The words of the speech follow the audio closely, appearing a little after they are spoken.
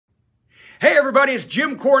Hey everybody, it's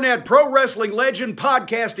Jim Cornette, pro wrestling legend,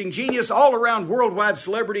 podcasting genius, all-around worldwide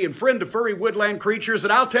celebrity, and friend to furry woodland creatures.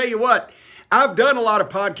 And I'll tell you what, I've done a lot of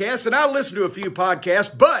podcasts and I listen to a few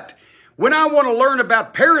podcasts, but when I want to learn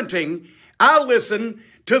about parenting, I listen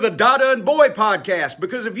to the Dada and Boy podcast,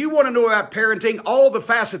 because if you want to know about parenting, all the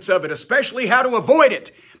facets of it, especially how to avoid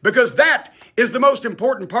it, because that is the most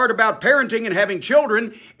important part about parenting and having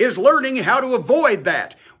children, is learning how to avoid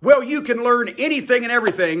that. Well, you can learn anything and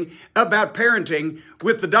everything about parenting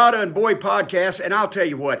with the Dada and Boy podcast. And I'll tell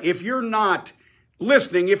you what, if you're not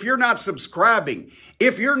listening, if you're not subscribing,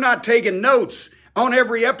 if you're not taking notes on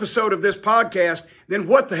every episode of this podcast, then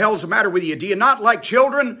what the hell's the matter with you? Do you not like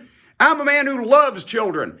children? I'm a man who loves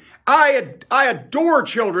children. I adore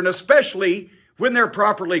children, especially when they're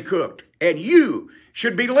properly cooked. And you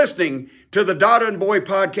should be listening to the Dada and Boy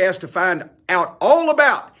podcast to find out all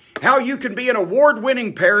about how you can be an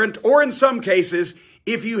award-winning parent, or in some cases,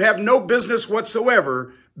 if you have no business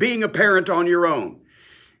whatsoever being a parent on your own.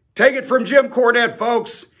 Take it from Jim Cornette,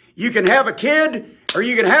 folks. You can have a kid or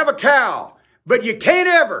you can have a cow, but you can't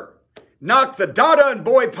ever knock the Dada and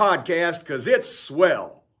Boy podcast, because it's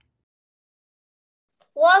swell.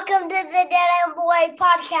 Welcome to the Dada and Boy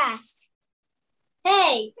podcast.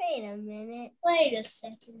 Hey, Wait a minute. wait a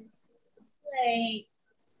second. Wait.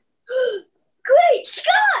 Great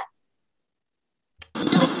Scott!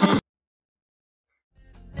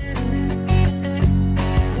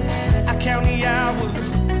 I count the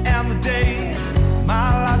hours and the days.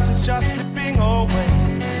 My life is just slipping away.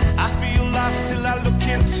 I feel lost till I look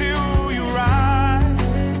into your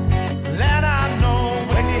eyes. Then I know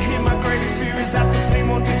when you hear my greatest fear is that the pain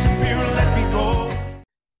won't disappear and let me go.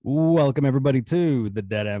 Welcome everybody to the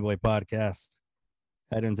Dada and Boy podcast.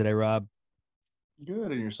 How you doing today, Rob?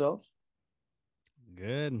 Good, and yourself?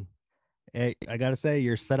 Good. Hey, I gotta say,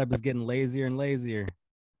 your setup is getting lazier and lazier.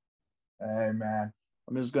 Hey, man,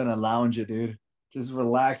 I'm just gonna lounge it, dude. Just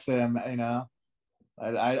relax him, you know.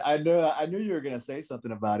 I knew you were gonna say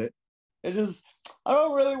something about it. It just, I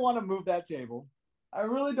don't really want to move that table. I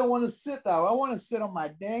really don't want to sit though. I want to sit on my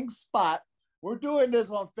dang spot. We're doing this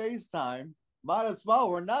on FaceTime. Might as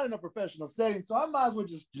well. We're not in a professional setting, so I might as well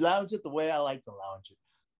just lounge it the way I like to lounge it.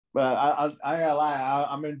 But I gotta lie,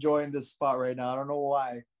 I'm enjoying this spot right now. I don't know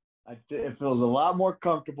why. It feels a lot more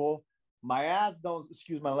comfortable. My ass don't,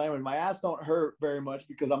 excuse my language, my ass don't hurt very much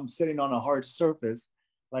because I'm sitting on a hard surface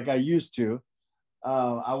like I used to.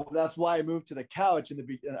 That's why I moved to the couch.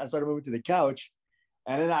 I started moving to the couch,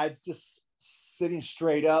 and then I just sitting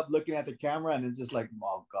straight up, looking at the camera, and it's just like,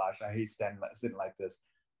 oh gosh, I hate sitting like this.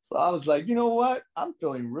 So I was like, you know what? I'm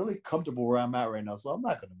feeling really comfortable where I'm at right now, so I'm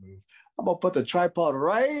not gonna move. I'm gonna put the tripod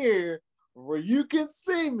right here where you can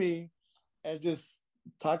see me, and just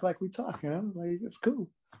talk like we talk, you know, like it's cool.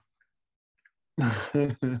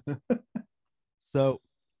 So,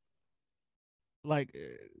 like,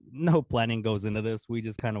 no planning goes into this. We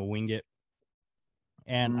just kind of wing it.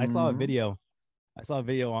 And I saw a video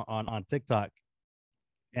on TikTok,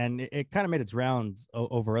 and it kind of made its rounds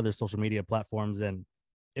over other social media platforms. And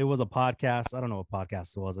it was a podcast. I don't know what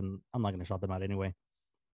podcast it was, and I'm not going to shout them out anyway.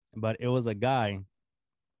 But it was a guy.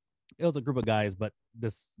 It was a group of guys, but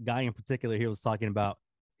this guy in particular, he was talking about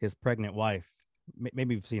his pregnant wife.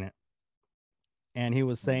 Maybe you've seen it. And he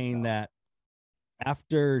was saying that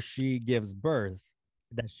after she gives birth,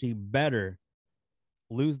 that she better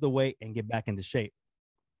lose the weight and get back into shape.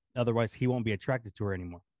 Otherwise, he won't be attracted to her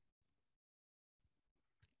anymore.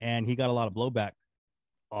 And he got a lot of blowback,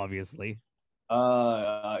 obviously.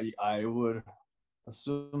 I would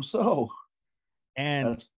assume so. And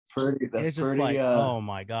that's pretty. It's just like, oh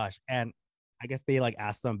my gosh. And I guess they like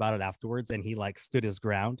asked him about it afterwards, and he like stood his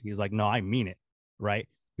ground. He's like, no, I mean it, right?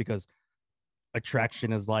 Because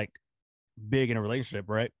attraction is like big in a relationship,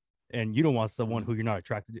 right? And you don't want someone who you're not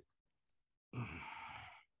attracted to.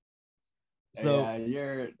 So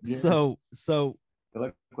yeah, so good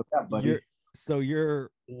luck with that, buddy.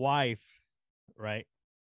 Your wife, right,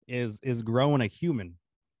 is growing a human.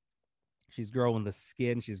 She's growing the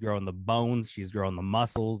skin, she's growing the bones, she's growing the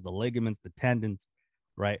muscles, the ligaments, the tendons,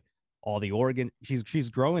 right? All the organ. She's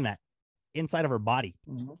growing that inside of her body.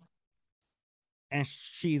 Mm-hmm. And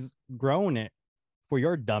she's growing it for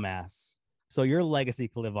your dumbass, so your legacy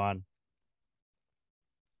can live on.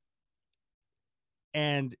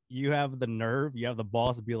 And you have the nerve, you have the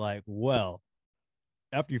balls to be like, well,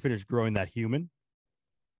 after you finish growing that human,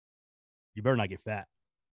 you better not get fat.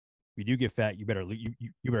 If you do get fat, you better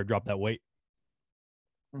drop that weight.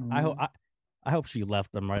 Mm-hmm. I hope she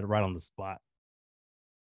left them right on the spot.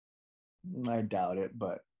 I doubt it,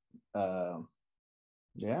 but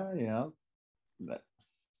yeah, you know,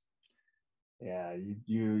 Yeah,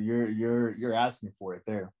 you're asking for it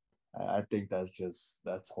there. I think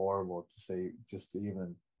that's horrible to say, just to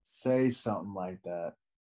even say something like that,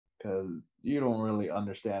 because you don't really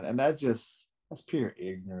understand, and that's pure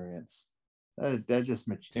ignorance. That's just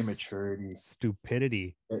Just immaturity.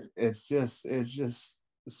 stupidity. It's just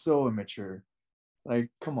so immature.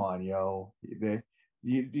 Like, come on, yo. Do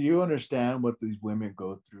you understand what these women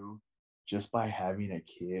go through just by having a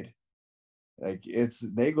kid? Like,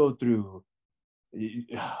 they go through.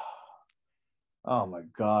 Oh my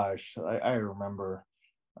gosh, I remember.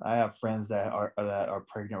 I have friends that are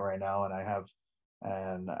pregnant right now, and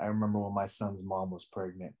I remember when my son's mom was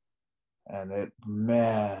pregnant, and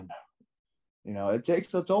man, it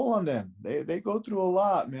takes a toll on them. They go through a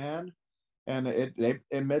lot, man, and it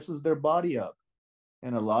messes their body up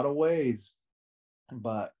in a lot of ways.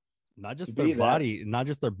 But Not to just their be that, body, not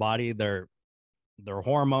just their body, their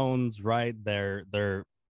hormones, right? Their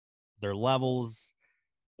levels.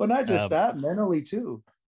 but not just Um, that, mentally too.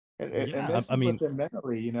 It yeah, I messes with mean, them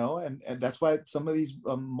mentally, and that's why some of these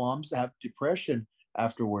moms have depression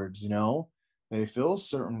afterwards. They feel a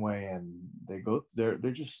certain way, and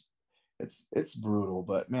they're just, it's brutal.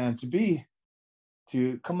 But man,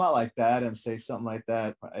 to come out like that and say something like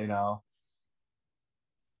that,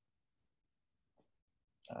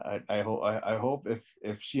 I hope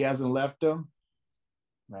if she hasn't left him,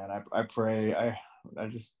 man, I pray, I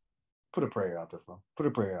just put a prayer out there for him. Put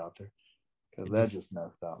a prayer out there, because it that's just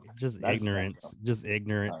messed up. just That's messed up. ignorance, just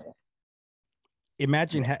ignorant. Oh,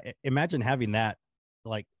 Imagine, yeah. imagine having that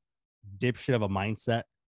like dipshit of a mindset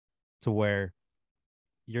to where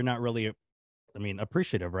you're not really, I mean,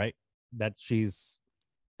 appreciative, right? That she's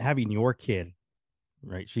having your kid,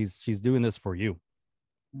 right? She's doing this for you,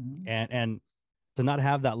 Mhm. and to not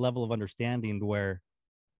have that level of understanding to where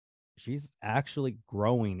she's actually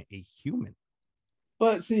growing a human.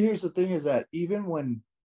 But see, here's the thing: is that even when,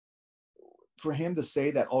 for him to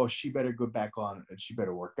say that, oh, she better go back on, and she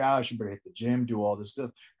better work out, she better hit the gym, do all this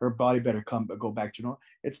stuff, her body better go back to normal.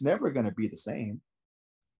 It's never going to be the same.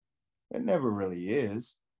 It never really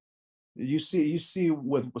is. You see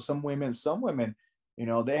with some women,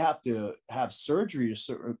 they have to have surgery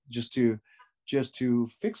just to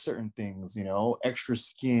fix certain things, extra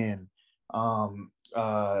skin,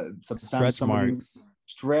 sometimes Stretch some of these marks.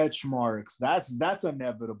 stretch marks. That's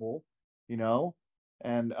inevitable, you know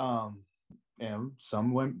and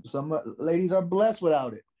some ladies are blessed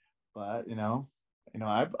without it. But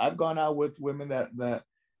I've gone out with women that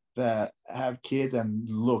have kids and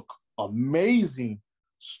look amazing,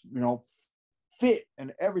 you know fit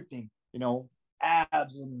and everything,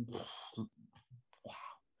 abs, and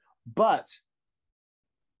but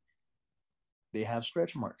they have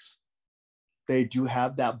stretch marks. They do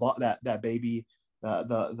have that baby,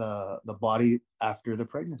 the body after the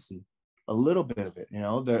pregnancy, a little bit of it.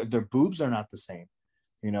 Their boobs are not the same.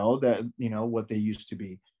 What they used to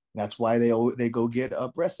be. That's why they go get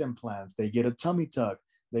breast implants. They get a tummy tuck.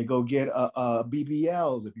 They go get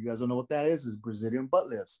BBLs. If you guys don't know what that is Brazilian butt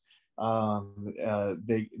lifts.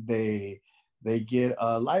 They get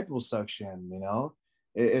liposuction.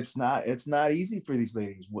 It's not easy for these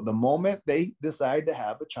ladies. The moment they decide to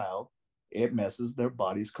have a child, it messes their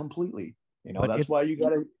bodies completely. But That's why you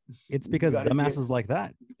gotta it's you because gotta get. dumbasses like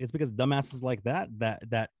that. It's because dumbasses like that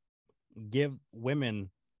give women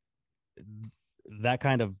that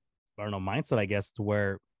kind of, I don't know, mindset, I guess, to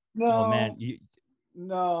where, oh man,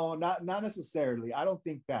 No, no, not necessarily. I don't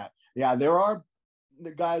think that. Yeah, there are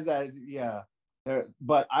the guys that, yeah,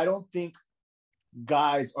 but I don't think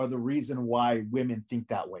guys are the reason why women think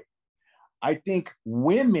that way. I think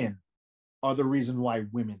women are the reason why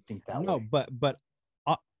women think that no, way. but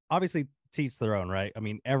obviously teach their own, right? I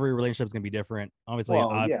mean, every relationship is gonna be different, obviously.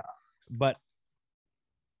 Well, yeah. But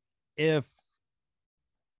if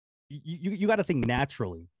you got to think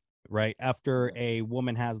naturally, right? After a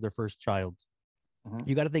woman has their first child, Mhm.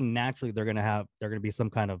 you got to think naturally they're gonna be some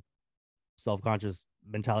kind of self-conscious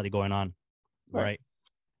mentality going on, Right. right?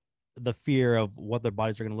 The fear of what their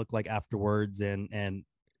bodies are gonna look like afterwards, and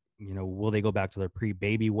will they go back to their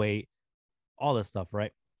pre-baby weight, all this stuff,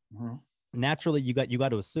 right? Mhm. Naturally, you got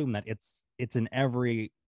to assume that it's in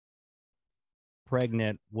every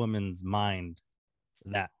pregnant woman's mind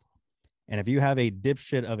that. And if you have a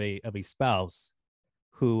dipshit of a spouse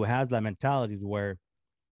who has that mentality to where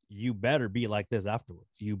you better be like this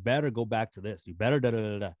afterwards, you better go back to this, you better da da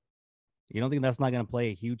da da. You don't think that's not going to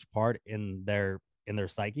play a huge part in their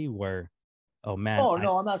psyche where, oh man, Oh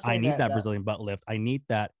no, I'm not I saying need that. that Brazilian butt lift, I need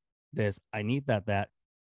that this, I need that.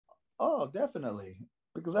 Oh, definitely,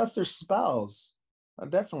 because that's their spouse.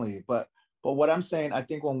 Definitely, but what I'm saying, I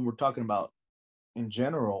think when we're talking about in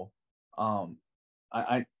general,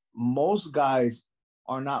 I most guys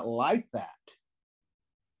are not like that.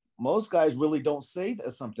 Most guys really don't say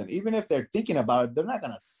something, even if they're thinking about it. They're not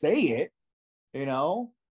gonna say it, you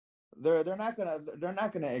know. They're not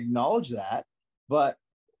gonna acknowledge that. But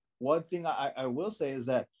one thing I will say is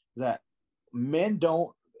that men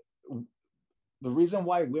don't. The reason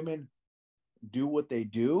why women do what they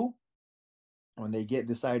do when they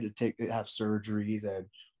decide to have surgeries and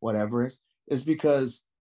whatever is because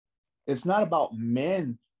it's not about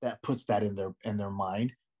men that puts that in their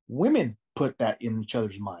mind. Women put that in each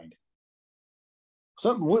other's mind.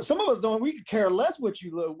 Some of us don't. We could care less what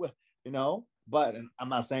you look, you know. But I'm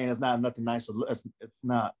not saying it's not nothing nice to look. It's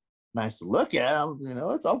not nice to look at. You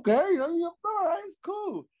know, it's okay. You know, you're all right. It's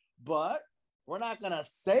cool. But we're not gonna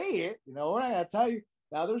say it. You know, we're not gonna tell you.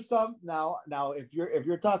 Now there's some now if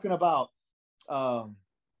you're talking about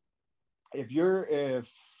if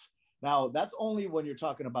now that's only when you're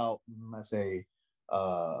talking about, let's say,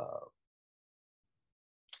 how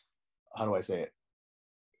do I say it?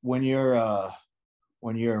 When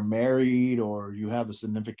you're married or you have a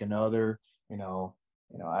significant other,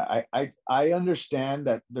 I understand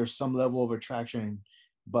that there's some level of attraction,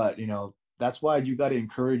 but that's why you got to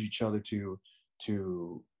encourage each other to,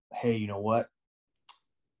 hey, you know what?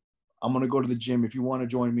 I'm gonna go to the gym. If you want to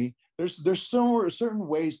join me, there's certain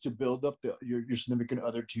ways to build up your significant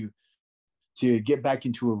other to get back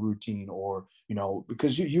into a routine, or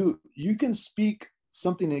because you can speak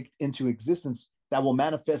something into existence that will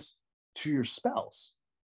manifest to your spouse.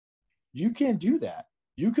 You can do that.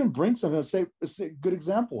 You can bring something. Let's say a good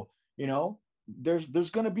example. There's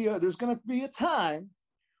gonna be a time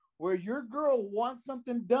where your girl wants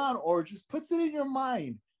something done or just puts it in your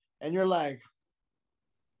mind, and you're like,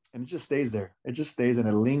 and it just stays there. It just stays and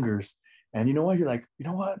it lingers. And you know what? You're like, you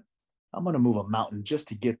know what? I'm gonna move a mountain just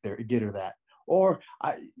to get her that. Or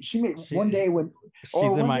she might want that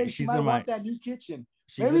new kitchen.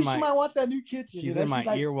 Maybe she might want that new kitchen. She's in my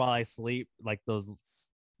ear while I sleep, like those.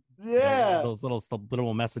 Yeah, those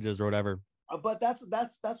little messages or whatever. But that's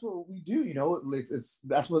what we do.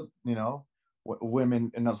 That's what what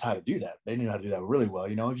women knows how to do that. They know how to do that really well.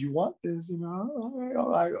 If you want this, all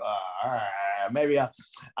right, maybe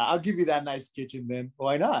I'll give you that nice kitchen then.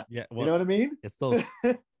 Why not? Yeah, well, you know what I mean? It's those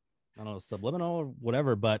I don't know, subliminal or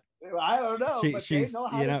whatever, but I don't know. But they know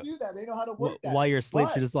how to do that. They know how to work that. While you're asleep,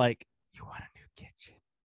 she's just like, you want a new kitchen.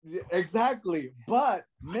 Exactly. But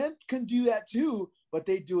men can do that too, but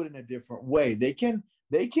they do it in a different way. They can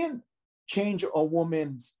change a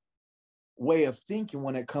woman's way of thinking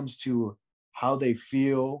when it comes to how they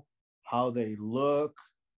feel, how they look,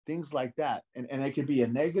 things like that. And it can be a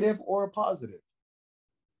negative or a positive.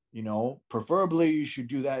 Preferably you should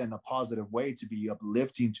do that in a positive way, to be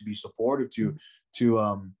uplifting, to be supportive, to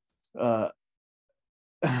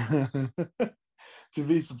to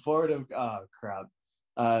be supportive. Oh crap.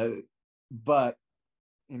 But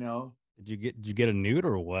did you get a nude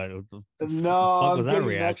or what? No, what was that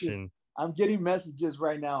reaction? I'm getting messages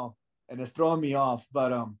right now and it's throwing me off,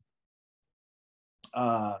 but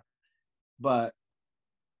oh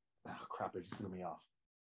crap, it just threw me off,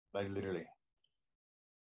 like literally.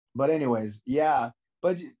 But anyways, yeah,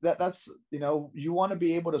 but that's you want to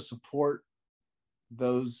be able to support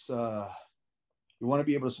those you want to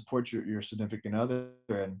be able to support your significant other,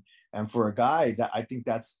 and for a guy, that I think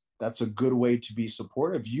that's a good way to be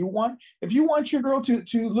supportive. If you want your girl to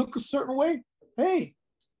look a certain way, hey,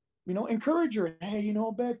 encourage her. Hey,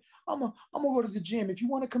 babe, I'm gonna go to the gym. If you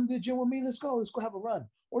want to come to the gym with me, let's go have a run,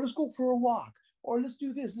 or let's go for a walk, or let's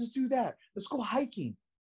do this, let's do that, let's go hiking.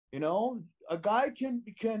 A guy can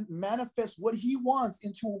manifest what he wants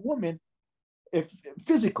into a woman, if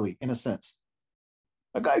physically, in a sense.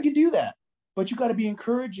 A guy can do that, but you got to be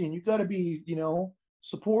encouraging. You got to be,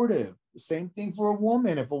 supportive. Same thing for a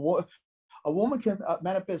woman. If a woman can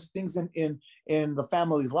manifest things in the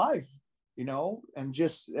family's life,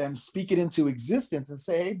 and speak it into existence and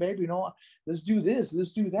say, hey, babe, let's do this,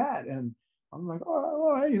 let's do that. And I'm like,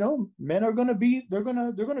 all right, men are they're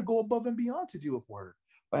gonna go above and beyond to do it for her.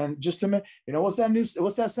 And just to what's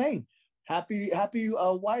that saying? Happy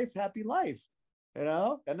wife, happy life.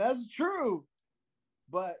 And that's true.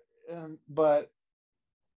 But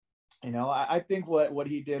I think what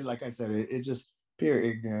he did, like I said, it's just pure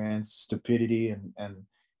ignorance, stupidity, and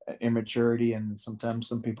immaturity, and sometimes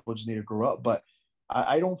some people just need to grow up. But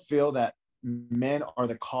I don't feel that men are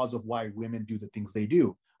the cause of why women do the things they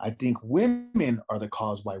do. I think women are the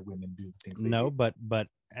cause why women do the things they do. No, but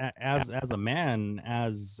as a man,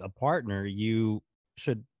 as a partner, you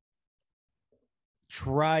should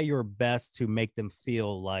try your best to make them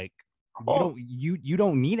feel like you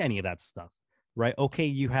don't need any of that stuff, right? Okay,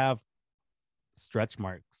 you have stretch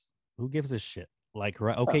marks. Who gives a shit? Like,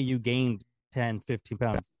 right, okay, you gained 10, 15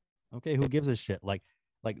 pounds. Okay, who gives a shit? Like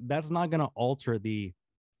that's not gonna alter the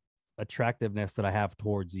attractiveness that I have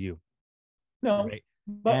towards you. No, Right.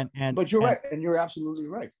 but you're right, and you're absolutely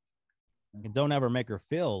right. And don't ever make her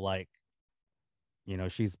feel like,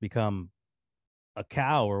 she's become a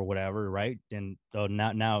cow or whatever, right? And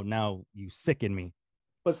now you sicken me.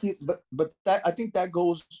 But see, but that, I think that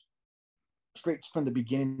goes straight from the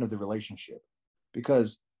beginning of the relationship,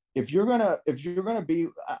 because if you're gonna be,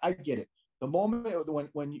 I get it. The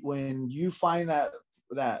moment when you find that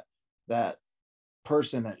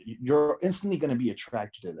person, that you're instantly going to be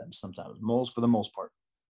attracted to them. Sometimes, for the most part,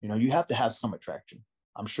 you have to have some attraction.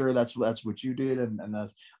 I'm sure that's what you did, and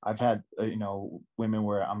I've had women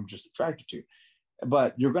where I'm just attracted to,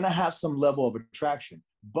 but you're going to have some level of attraction.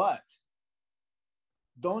 But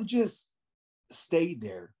don't just stay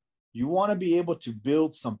there. You want to be able to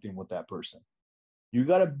build something with that person. You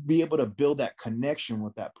got to be able to build that connection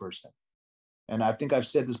with that person. And I think I've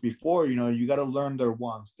said this before, you got to learn their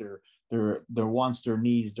wants, their wants, their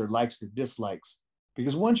needs, their likes, their dislikes.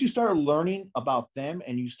 Because once you start learning about them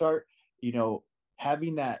and you start,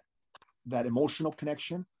 having that emotional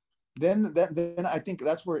connection, then I think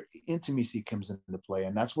that's where intimacy comes into play.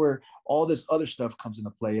 And that's where all this other stuff comes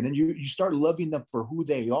into play. And then you start loving them for who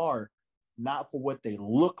they are, not for what they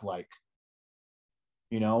look like.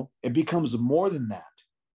 It becomes more than that.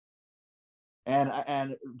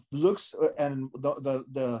 And looks, and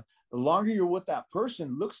the longer you're with that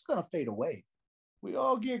person, looks gonna fade away. We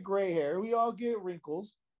all get gray hair, we all get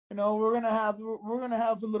wrinkles. We're gonna have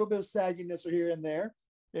a little bit of sagginess here and there,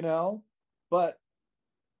 but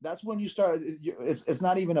that's when you start. It's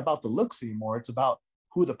not even about the looks anymore. It's about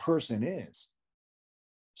who the person is.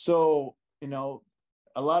 So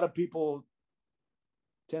a lot of people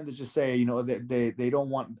tend to just say, they don't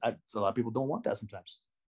want. A lot of people don't want that sometimes.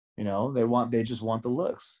 They just want the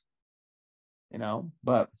looks.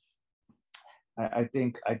 But I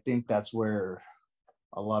think that's where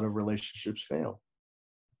a lot of relationships fail.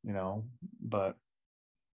 But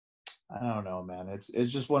I don't know, man. It's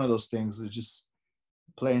just one of those things. It's just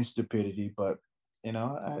plain stupidity. But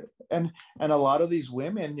and a lot of these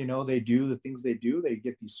women, they do the things they do. They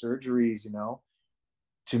get these surgeries,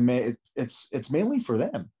 to make it's mainly for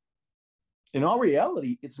them. In all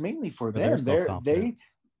reality, it's mainly for them.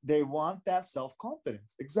 They want that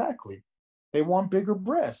self-confidence. Exactly. They want bigger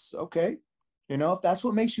breasts. Okay. If that's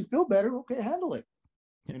what makes you feel better, okay, handle it.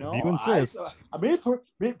 If you insist. I mean,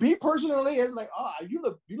 me personally, it's like, you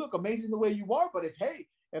look amazing the way you are. But if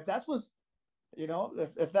that's what's,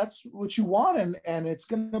 if that's what you want, and it's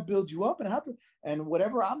gonna build you up and happen, and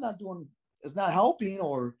whatever I'm not doing is not helping,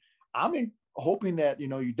 or I'm hoping that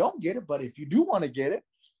you don't get it. But if you do want to get it,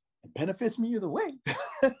 it benefits me either way.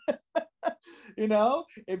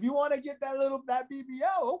 If you want to get that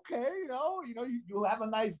BBL, okay, you have a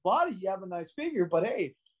nice body, you have a nice figure, but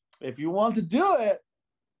hey, if you want to do it,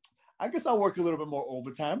 I guess I'll work a little bit more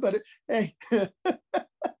overtime, but hey,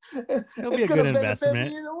 it'll be a good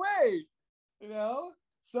investment either way,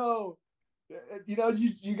 So, you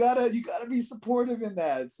gotta be supportive in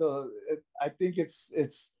that. So I think it's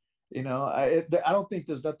I don't think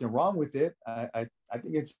there's nothing wrong with it. I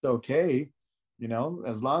think it's okay.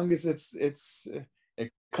 As long as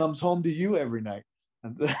it comes home to you every night,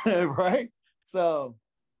 right? So,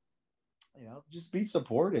 just be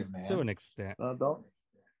supportive, man. To an extent. Don't.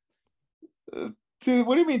 To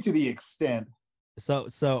what do you mean to the extent? So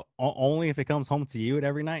only if it comes home to you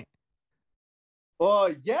every night?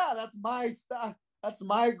 Oh yeah, that's my stuff. That's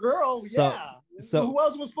my girl. So who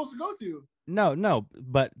else was supposed to go to? No,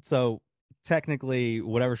 but so technically,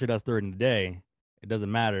 whatever she does during the day, it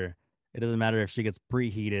doesn't matter. It doesn't matter if she gets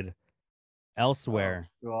preheated elsewhere.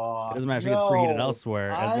 Oh, it doesn't matter if she gets preheated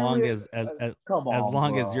elsewhere, as long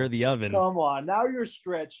as you're the oven. Come on, now you're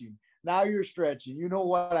stretching. You know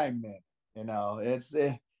what I meant. You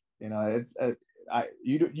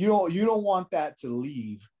don't want that to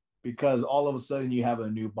leave because all of a sudden you have a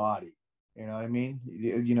new body. You know what I mean?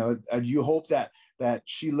 You hope that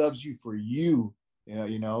she loves you for you.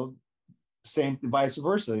 Same vice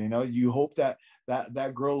versa. You hope that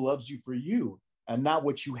girl loves you for you and not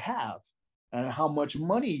what you have and how much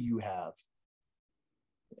money you have.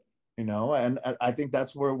 And I think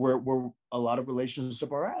that's where a lot of relationships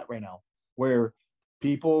are at right now, where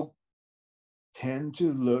people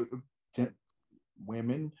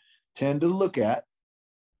women tend to look at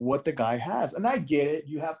what the guy has. And I get it.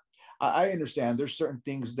 I understand there's certain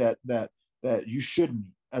things that you should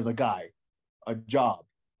need as a guy, a job,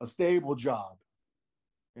 a stable job,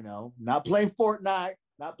 not playing Fortnite,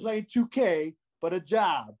 not playing 2K, but a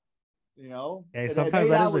job, You know, Hey, And sometimes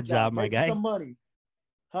made that out is a with them, job, my making guy. some money,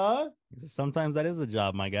 huh? Sometimes that is a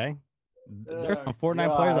job, my guy. There's some Oh,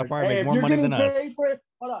 Fortnite players that God. probably Hey, make if more you're money getting than paid us. for it,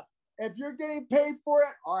 hold on. If you're getting paid for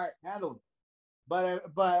it, all right, handle it. But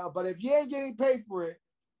if you ain't getting paid for it,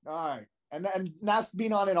 all right, and not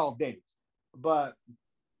being on it all day. But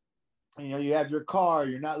you know, you have your car,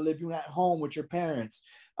 you're not living at home with your parents.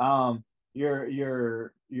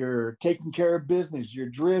 You're taking care of business, you're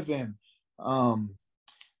driven,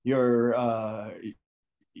 you're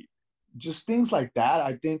just things like that.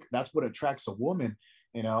 I think that's what attracts a woman,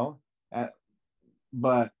 you know.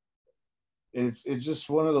 But it's just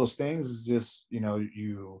one of those things. It's just, you know,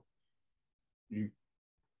 you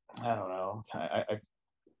I don't know.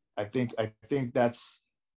 I think that's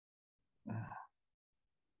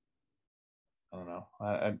I don't know.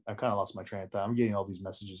 I kind of lost my train of thought. I'm getting all these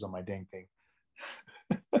messages on my dang thing.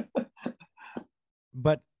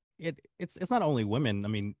 But it's not only women. I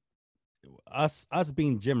mean, us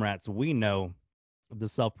being gym rats, we know the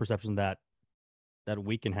self-perception that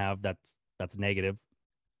we can have that's negative.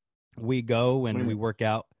 We go and we work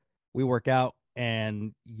out,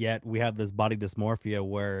 and yet we have this body dysmorphia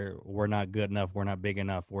where we're not good enough, we're not big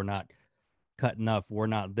enough, we're not cut enough, we're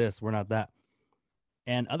not this, we're not that.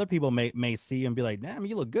 And other people may see and be like, damn,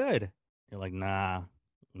 you look good. You're like, nah.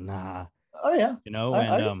 Oh yeah, You know,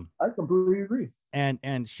 I completely agree.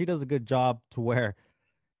 and she does a good job to where,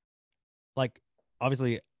 like,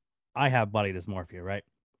 obviously I have body dysmorphia, right?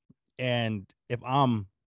 And if I'm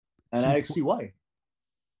And I see why.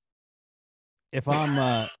 if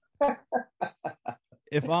I'm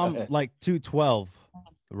if I'm like 212,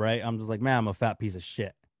 right? I'm just like, man, I'm a fat piece of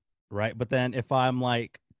shit, right? But then if I'm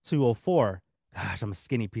like 204, gosh, I'm a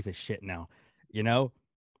skinny piece of shit now, you know?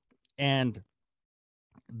 And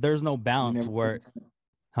there's no balance where, content.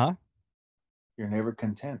 huh? You're never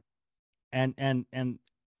content. And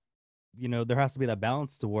you know, there has to be that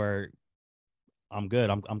balance to where I'm good.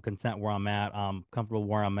 I'm content where I'm at. I'm comfortable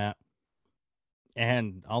where I'm at.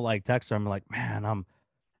 And I'll like text her. I'm like, man, I'm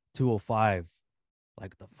 205.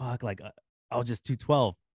 Like the fuck? Like I was just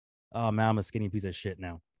 212. Oh man, I'm a skinny piece of shit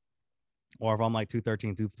now. Or if I'm like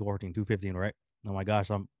 213, 214, 215, right? Oh my gosh,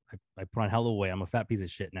 I put on hella weight. I'm a fat piece of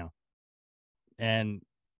shit now. And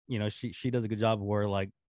you know, she does a good job where like,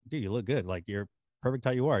 dude, you look good. Like you're perfect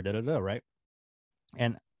how you are, right?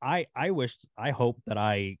 And I hope that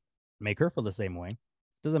I make her feel the same way.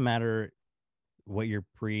 Doesn't matter what your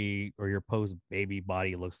pre or your post baby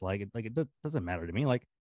body looks like. It doesn't matter to me. Like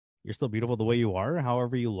you're still beautiful the way you are,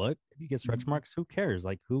 however you look. If you get stretch marks, who cares?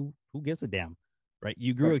 Like who gives a damn, right?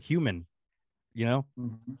 You grew a human, you know.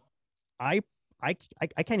 I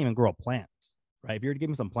can't even grow a plant, right? If you were to give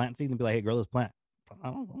me some plant seeds and be like, hey, grow this plant, I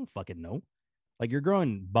don't fucking know. Like you're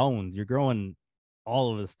growing bones, you're growing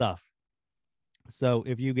all of this stuff. So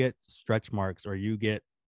if you get stretch marks or you get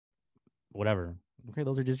whatever, okay,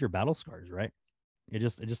 those are just your battle scars, right?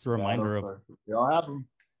 It's just a reminder of you don't have them.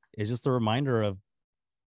 It's just a reminder of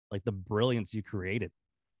like the brilliance you created.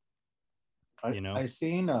 You know, I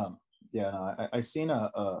seen I seen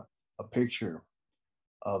a picture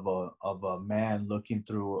of a man looking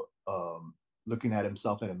through looking at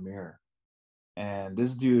himself in a mirror, and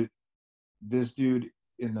this dude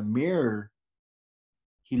in the mirror,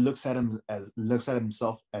 he looks at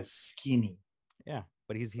himself as skinny. Yeah,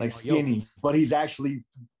 but he's like skinny, yoked. But he's actually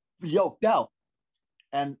yoked out.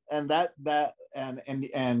 And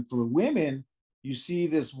for women, you see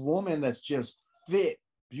this woman that's just fit,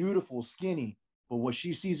 beautiful, skinny, but when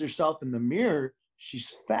she sees herself in the mirror,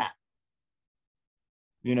 she's fat.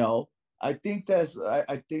 You know, I think there's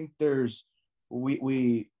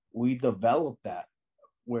we develop that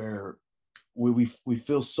where we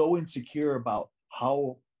feel so insecure about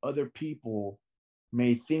how other people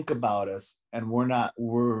may think about us, and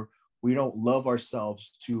we don't love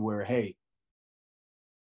ourselves to where, hey,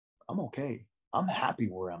 I'm okay. I'm happy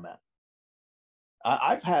where I'm at.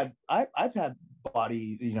 I've had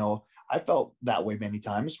body, you know, I felt that way many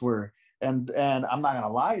times where, and I'm not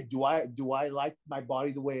gonna lie, do I like my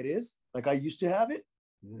body the way it is, like I used to have it?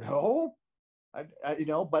 No, I you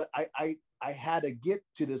know, but I had to get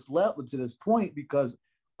to this level, to this point, because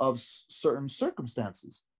of certain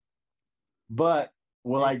circumstances. But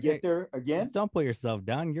will I get there again? Don't put yourself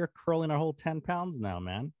down. You're curling a whole 10 pounds now,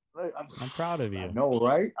 man. I'm proud of you. I know,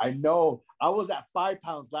 right? I know. I was at 5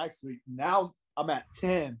 pounds last week. Now I'm at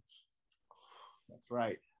 10. That's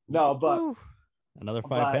right. No, but Woo. Another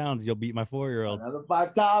 5 pounds, you'll beat my 4-year-old. Another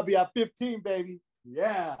 5 times, I'll be at 15, baby.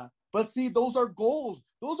 Yeah. But see, those are goals.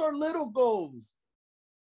 Those are little goals.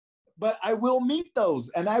 But I will meet those,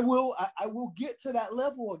 and I will get to that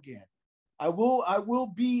level again. I will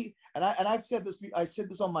be, and I've said this. I said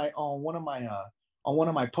this on one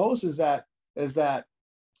of my posts. Is that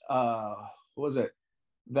what was it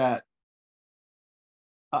that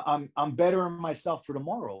I'm bettering myself for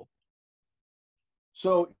tomorrow.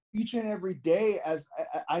 So each and every day, as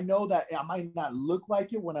I know that I might not look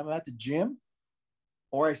like it when I'm at the gym,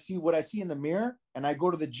 or I see what I see in the mirror, and I go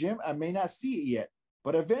to the gym, I may not see it yet,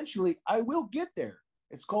 but eventually I will get there.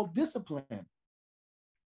 It's called discipline.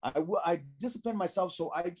 I discipline myself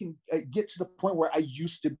so I can get to the point where I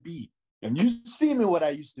used to be. And you see me what I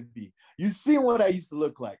used to be. You see what I used to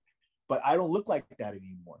look like, but I don't look like that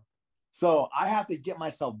anymore. So I have to get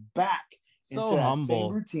myself back into So that humble.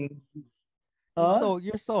 same routine.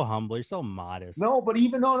 You're so humble. You're so modest. No, but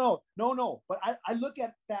even no. But I look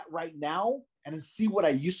at that right now and then see what I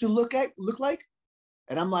used to look like,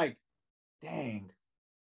 and I'm like, dang.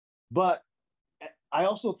 But I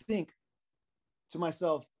also think to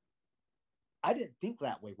myself, I didn't think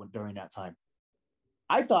that way during that time.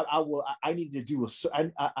 I thought I needed to do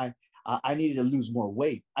I needed to lose more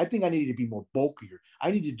weight. I think I needed to be more bulkier.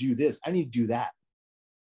 I need to do this. I need to do that.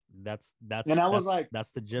 That's And I was like,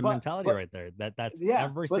 that's the gym but- mentality but- right there. That's yeah,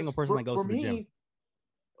 every but single person for- that goes for to the gym. me-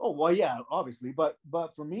 Oh well, yeah, obviously, but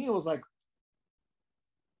for me, it was like,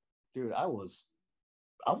 dude, I was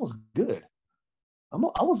good. I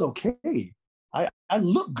was okay. I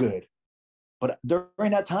look good, but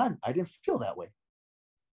during that time, I didn't feel that way.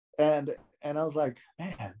 And I was like,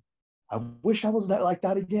 man, I wish I was like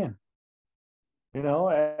that again. You know,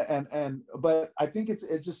 but I think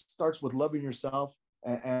it just starts with loving yourself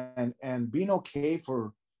and being okay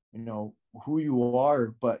for, you know, who you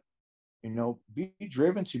are, but, you know, be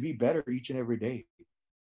driven to be better each and every day.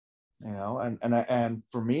 You know, and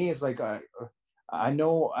for me, it's like I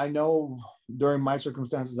know during my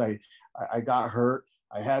circumstances, I got hurt.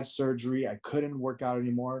 I had surgery. I couldn't work out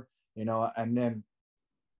anymore. You know, and then,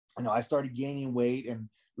 you know, I started gaining weight, and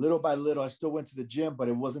little by little, I still went to the gym, but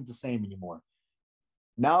it wasn't the same anymore.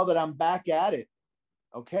 Now that I'm back at it,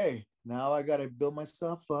 okay, now I got to build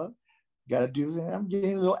myself up. Got to do. I'm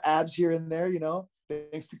getting little abs here and there, you know,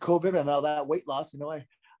 thanks to COVID and all that weight loss. You know,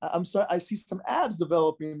 I'm sorry, I see some abs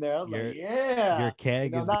developing there. I was like, yeah, Your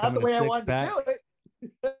keg you know, is not the becoming way a I six wanted pack. to do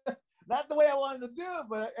it. Not the way I wanted to do it,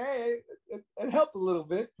 but hey, it helped a little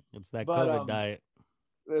bit. It's that But, COVID diet.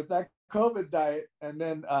 It's that COVID diet, and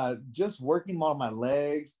then just working on my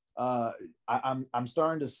legs. I'm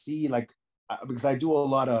starting to see, like, because I do a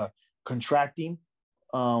lot of contracting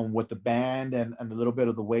with the band and a little bit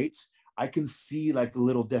of the weights. I can see like a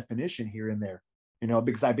little definition here and there, you know,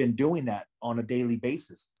 because I've been doing that on a daily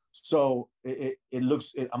basis. So it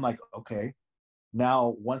looks. I'm like, okay,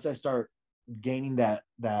 now once I start gaining that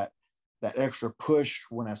extra push,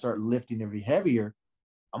 when I start lifting every heavier,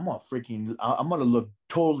 I'm gonna look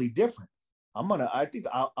totally different. I think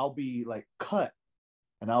I'll be like cut,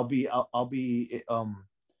 and I'll be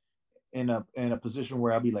in a position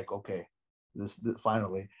where I'll be like, okay, this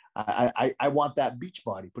finally, I want that beach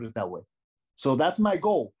body, put it that way. So that's my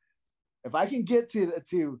goal. If I can get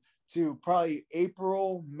to probably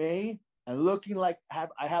April, May, and looking like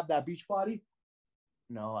I have that beach body,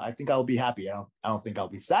 no, I think I'll be happy. I don't think I'll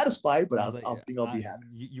be satisfied, but I was I'll think I'll be happy.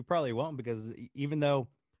 You probably won't, because even though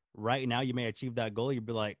right now you may achieve that goal, you'd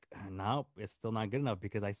be like, no, it's still not good enough,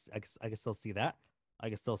 because I can still see that. I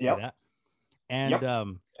can still see Yep. that. And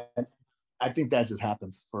Yep. I think that just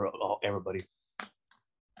happens for everybody.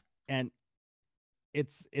 and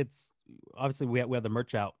it's obviously we have the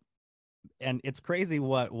merch out, and it's crazy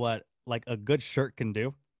what like a good shirt can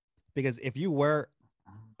do, because if you wear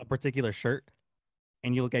a particular shirt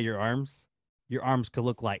and you look at your arms could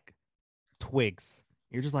look like twigs.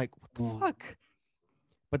 You're just like, what the fuck?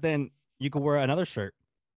 But then you could wear another shirt,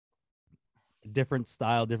 different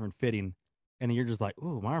style, different fitting, and then you're just like,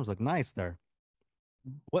 ooh, my arms look nice there.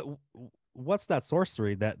 What's that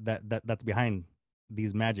sorcery that's behind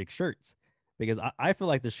these magic shirts? Because I feel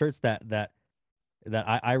like the shirts that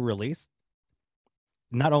I released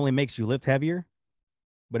not only makes you lift heavier,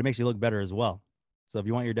 but it makes you look better as well. So if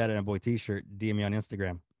you want your Dad and a Boy t-shirt, DM me on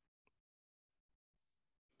Instagram.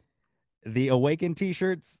 The Awaken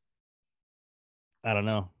t-shirts, I don't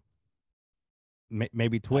know.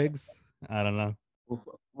 Maybe twigs. I don't know.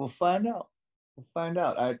 We'll find out. We'll find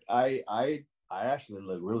out. I actually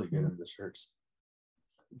look really good in the shirts.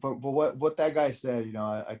 But what that guy said, you know,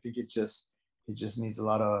 I think he just needs a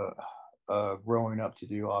lot of growing up to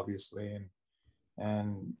do, obviously,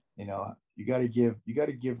 and you know, you got to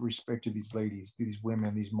give respect to these ladies, to these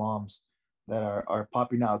women, these moms that are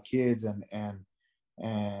popping out kids, and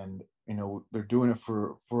you know, they're doing it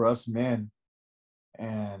for us men,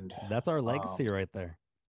 and That's our legacy right there.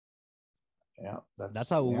 Yeah, That's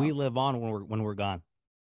how we live on when we're gone.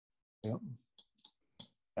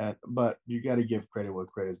 Yeah. But you got to give credit what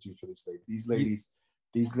credit's due for this lady.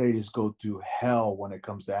 These ladies go through hell when it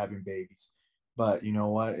comes to having babies. But you know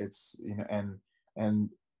what? It's and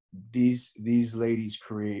these ladies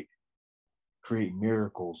create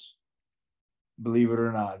miracles. Believe it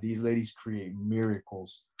or not, these ladies create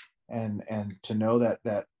miracles. And to know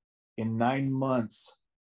that in 9 months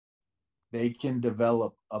they can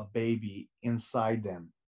develop a baby inside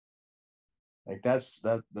them. Like that's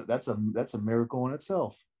a miracle in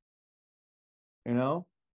itself. You know?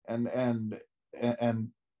 And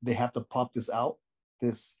they have to pop this out,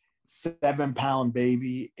 this 7-pound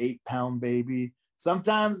baby, 8-pound baby,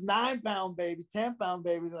 sometimes 9-pound baby, 10-pound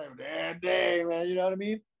babies. Like, dang, man, you know what I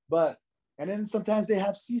mean? But and then sometimes they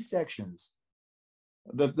have C-sections.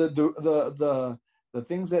 The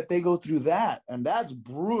things that they go through and that's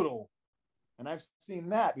brutal. And I've seen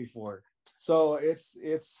that before. So it's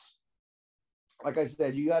like I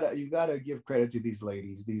said, you gotta give credit to these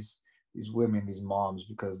ladies, these women, these moms,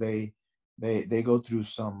 because they go through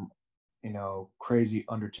some, you know, crazy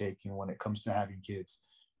undertaking when it comes to having kids,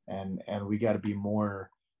 and we got to be more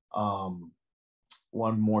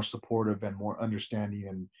more supportive and more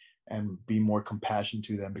understanding and be more compassionate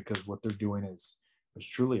to them, because what they're doing is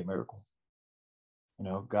truly a miracle. You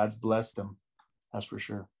know, God's blessed them, that's for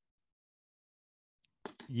sure.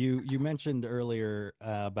 You mentioned earlier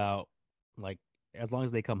about, like, as long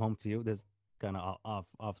as they come home to you. This kind of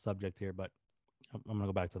off subject here, but I'm gonna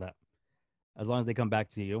go back to that. As long as they come back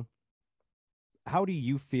to you, how do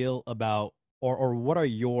you feel about, or what are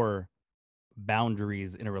your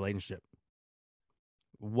boundaries in a relationship?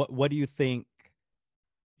 What do you think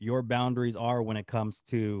your boundaries are when it comes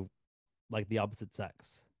to, like, the opposite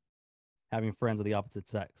sex, having friends of the opposite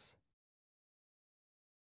sex?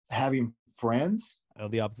 Having friends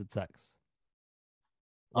of the opposite sex,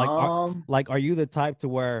 like, are you the type to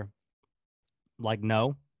where, like,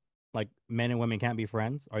 no, like, men and women can't be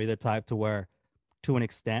friends? Are you the type to where, to an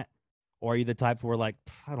extent, or are you the type to where, like,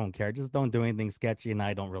 I don't care, just don't do anything sketchy and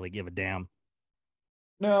I don't really give a damn?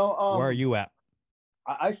 No. Where are you at?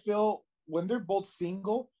 I feel when they're both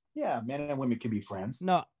single, yeah, men and women can be friends.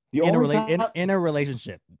 No, in a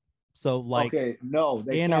relationship. So, like, okay, no,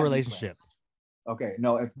 they in can't a relationship. Okay,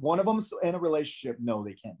 no, if one of them's in a relationship, no,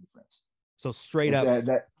 they can't be friends. So straight up,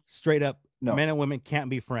 no. Men and women can't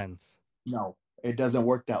be friends. No, it doesn't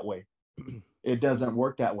work that way. It doesn't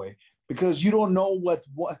work that way, because you don't know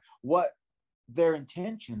what their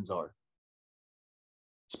intentions are,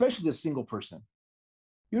 especially the single person.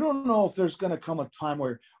 You don't know if there's going to come a time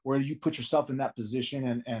where you put yourself in that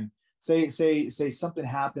position and say something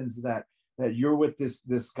happens that you're with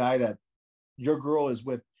this guy, that your girl is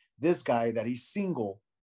with this guy, that he's single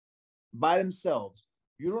by themselves.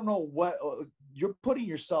 You don't know what you're putting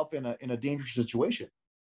yourself in a dangerous situation.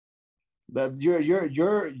 That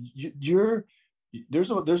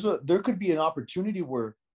there could be an opportunity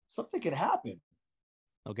where something could happen.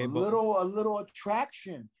 Okay, a little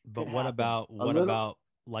attraction. But what about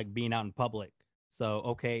like being out in public? So,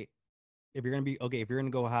 okay, if you're gonna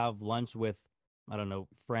go have lunch with, I don't know,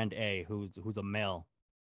 friend A who's a male,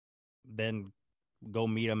 then go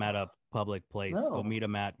meet him at a public place. No. Go meet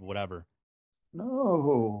him at whatever.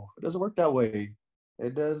 No, it doesn't work that way.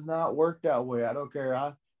 It does not work that way. I don't care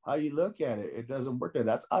how you look at it. It doesn't work that.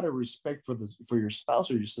 That's out of respect for your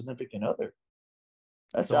spouse or your significant other.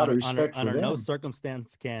 That's so out of respect for them. Under no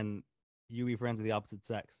circumstance can you be friends with the opposite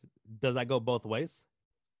sex. Does that go both ways?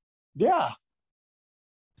 Yeah.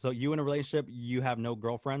 So you in a relationship, you have no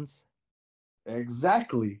girlfriends?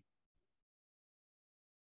 Exactly.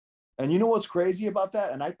 And you know what's crazy about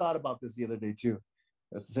that? And I thought about this the other day too,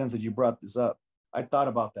 at the sense that you brought this up. I thought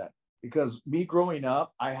about that because me growing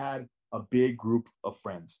up, I had a big group of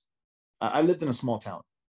friends. I lived in a small town.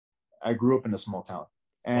 I grew up in a small town.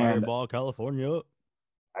 And Fireball, California.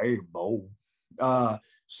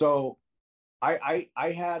 So I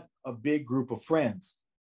had a big group of friends,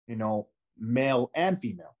 you know, male and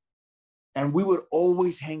female. And we would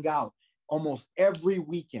always hang out almost every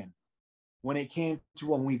weekend when it came to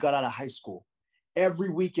when we got out of high school. Every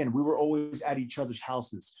weekend, we were always at each other's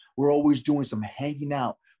houses. We're always doing some hanging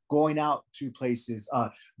out, going out to places,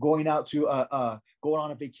 going out to going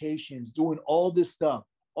on vacations, doing all this stuff.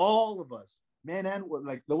 All of us, man, and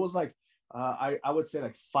like there was like I would say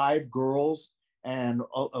like 5 girls and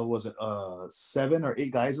was it 7 or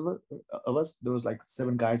 8 guys of us? There was like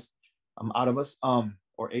 7 guys out of us,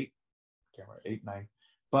 or 8, can't remember, 8,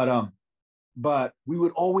 9, but we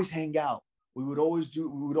would always hang out. We would always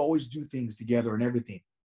do things together and everything.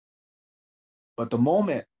 But the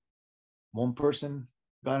moment one person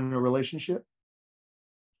got in a relationship,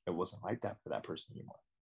 it wasn't like that for that person anymore.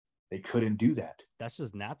 They couldn't do that. That's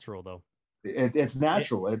just natural, though. It's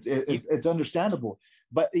natural. It's understandable.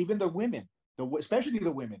 But even the women, especially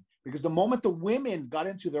the women, because the moment the women got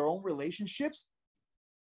into their own relationships,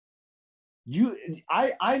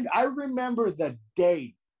 I remember the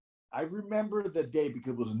day. I remember the day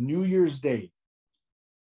because it was New Year's Day,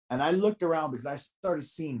 and I looked around because I started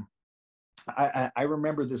seeing. I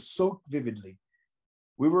remember this so vividly.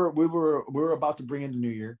 We were about to bring in the new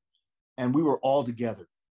year, and we were all together.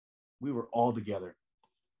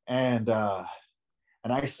 And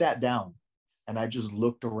I sat down and I just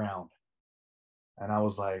looked around and I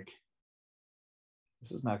was like,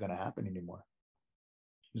 this is not going to happen anymore.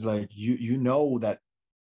 He's like, you know that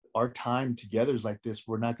our time together is like this.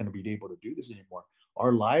 We're not going to be able to do this anymore.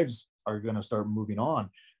 Our lives are going to start moving on.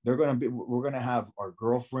 We're going to have our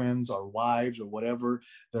girlfriends, our wives, or whatever.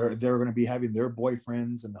 They're going to be having their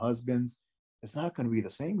boyfriends and husbands. It's not going to be the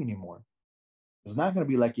same anymore. It's not going to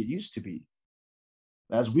be like it used to be.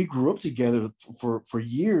 As we grew up together for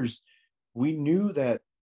years, we knew that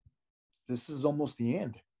this is almost the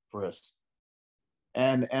end for us.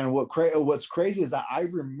 And what's crazy is that I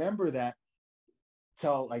remember that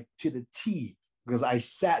till like to the T, because I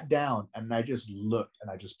sat down and I just looked and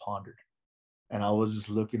I just pondered, and I was just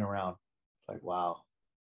looking around. It's like, wow,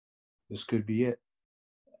 this could be it.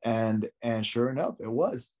 And sure enough, it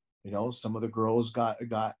was. You know, some of the girls got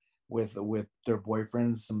with their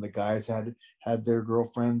boyfriends, some of the guys had their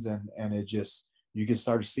girlfriends, and it just, you can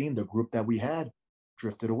start seeing the group that we had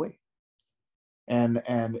drifted away. And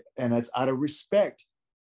it's out of respect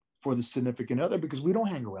for the significant other, because we don't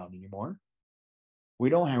hang around anymore. We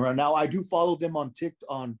don't hang around. Now I do follow them on TikTok,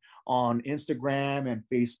 on Instagram and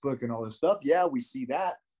Facebook and all this stuff. Yeah, we see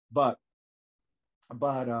that, but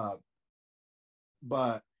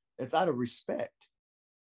it's out of respect.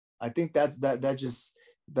 I think that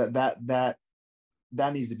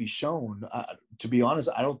needs to be shown. To be honest,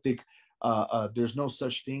 I don't think there's no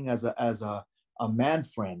such thing as a man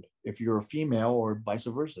friend if you're a female, or vice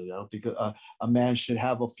versa. I don't think a man should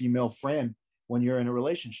have a female friend when you're in a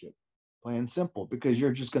relationship. Plain and simple, because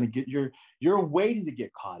you're just going to get you're waiting to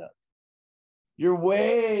get caught up. You're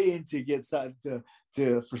waiting to get something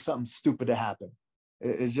for something stupid to happen.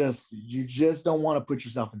 You just don't want to put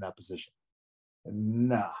yourself in that position.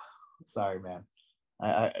 Nah, sorry, man.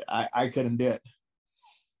 I couldn't do it.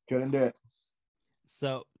 Couldn't do it.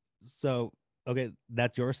 So okay,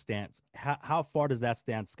 that's your stance. How far does that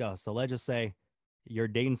stance go? So let's just say you're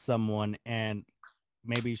dating someone and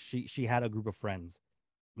maybe she had a group of friends,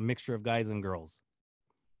 a mixture of guys and girls,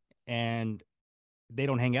 and they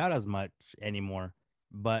don't hang out as much anymore.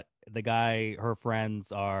 But the guy, her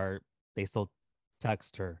friends they still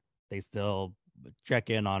text her, they still check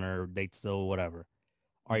in on her, they still whatever.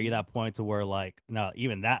 Are you that point to where like, no,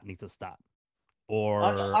 even that needs to stop? Or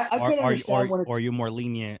are you more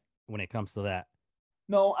lenient when it comes to that?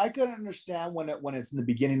 No, I can understand when it's in the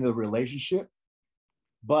beginning of the relationship,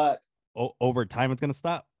 but over time it's gonna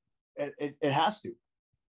stop. It has to.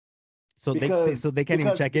 So they can't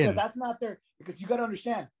even check in. Because that's not there. Because you got to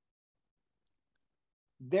understand,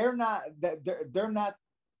 they're not.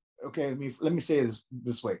 Okay, let me say it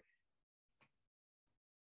this way.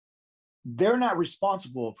 They're not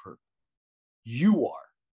responsible of her. You are.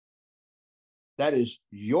 That is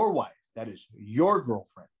your wife. That is your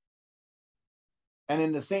girlfriend. And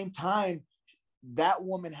in the same time, that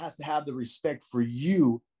woman has to have the respect for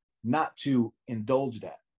you not to indulge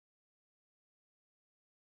that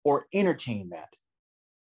or entertain that.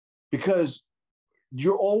 Because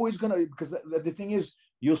you're always going to, because the thing is,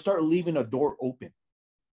 you'll start leaving a door open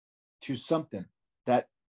to something that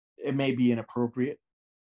it may be inappropriate.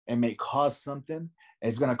 It may cause something.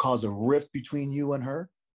 It's going to cause a rift between you and her.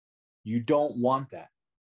 You don't want that.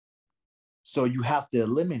 So you have to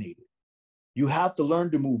eliminate it. You have to learn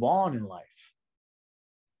to move on in life.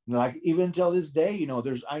 Like even till this day, you're going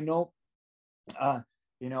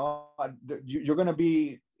to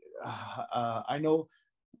be, I know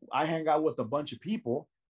I hang out with a bunch of people.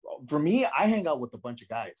 For me, I hang out with a bunch of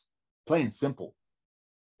guys, plain and simple.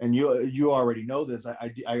 And you already know this. I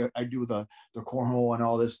do the cornhole and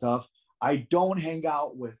all this stuff. I don't hang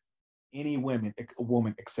out with any woman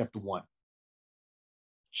except one.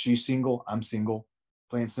 She's single. I'm single.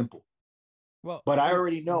 Plain and simple. Well, but I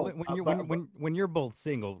already know when you're both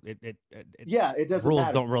single, it doesn't rules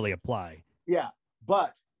matter. Don't really apply. Yeah,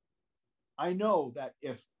 but I know that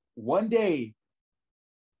if one day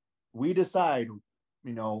we decide,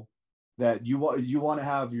 that you want to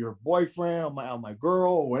have your boyfriend or my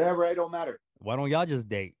girl or whatever, it don't matter. Why don't y'all just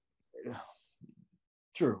date?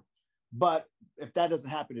 True, but if that doesn't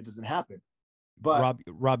happen, it doesn't happen. But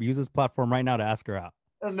Rob, use this platform right now to ask her out.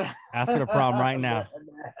 Ask her to prom right now.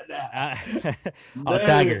 I'll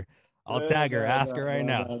tag her. I'll tag her. Ask her right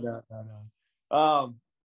now.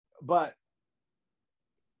 But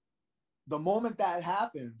the moment that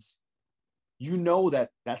happens, you know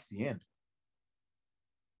that's the end.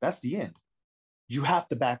 That's the end. You have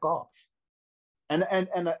to back off. And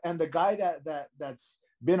the guy that's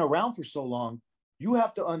been around for so long, you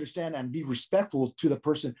have to understand and be respectful to the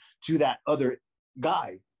person, to that other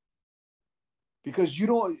guy. Because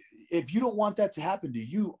if you don't want that to happen to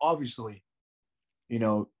you, obviously, you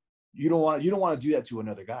don't want to do that to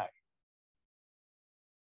another guy.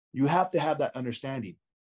 You have to have that understanding.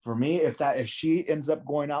 For me, if she ends up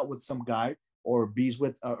going out with some guy or bees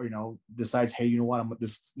with, decides, hey, you know what,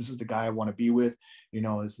 this is the guy I want to be with,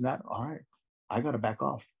 it's not all right. I got to back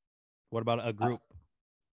off. What about a group?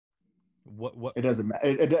 What? It doesn't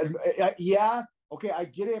matter. Yeah. Okay. I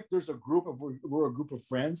get it. If there's a group of, we're a group of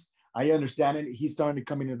friends, I understand it. He's starting to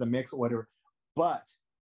come into the mix or whatever, but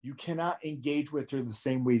you cannot engage with her the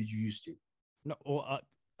same way that you used to. No, well,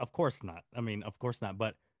 of course not. I mean, of course not.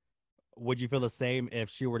 But would you feel the same if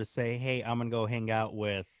she were to say, hey, I'm going to go hang out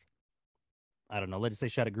with, I don't know, let's just say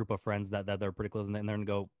she had a group of friends that they're pretty close and they're going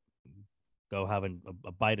to go have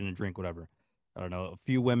a bite and a drink, whatever. I don't know, a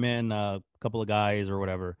few women, a couple of guys or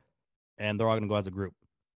whatever, and they're all going to go as a group.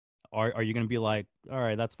 Are you going to be like, all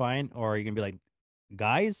right, that's fine? Or are you going to be like,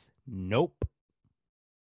 guys, nope?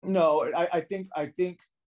 No, I think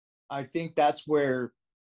that's where,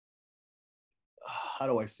 how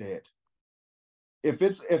do I say it? If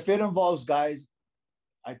it involves guys,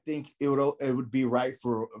 I think it would be right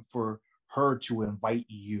for her to invite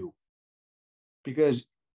you, because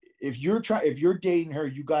if you're dating her,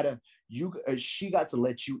 she got to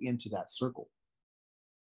let you into that circle.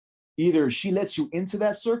 Either she lets you into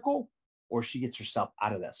that circle or she gets herself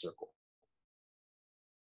out of that circle.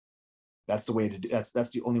 That's the way to do. That's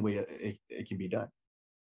the only way it can be done.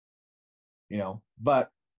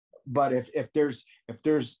 But if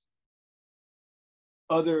there's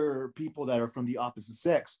other people that are from the opposite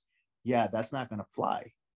sex, yeah, that's not going to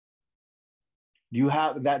fly. You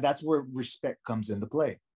have that's where respect comes into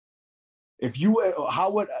play. If you, and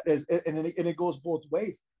it goes both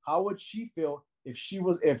ways. How would she feel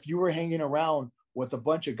if you were hanging around with a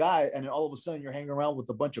bunch of guys and then all of a sudden you're hanging around with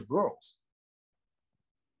a bunch of girls?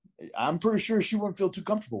 I'm pretty sure she wouldn't feel too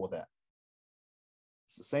comfortable with that.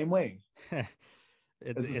 It's the same way.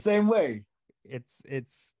 It's the same way.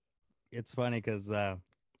 It's funny because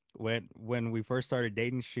when we first started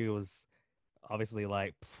dating, she was obviously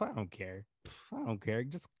like, I don't care.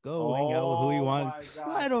 Just go hang out with who you want.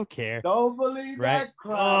 I don't care. Don't believe right? that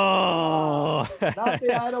crap. Oh.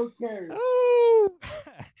 Nothing. I don't care.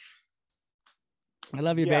 I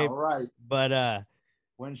love you, babe. Right. But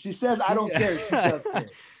when she says I don't care, she does care.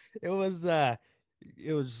 It was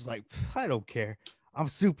just like, I don't care. I'm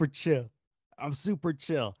super chill.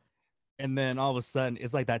 And then all of a sudden,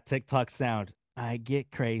 it's like that TikTok sound. I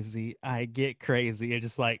get crazy. It's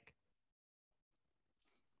just like,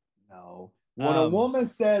 no. When a woman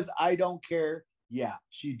says I don't care, yeah,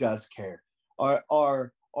 she does care. Or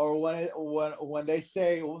when they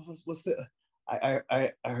say what's the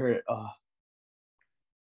I heard it.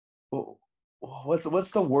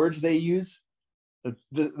 What's the words they use? The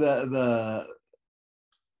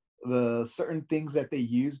certain things that they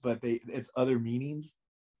use, but it's other meanings.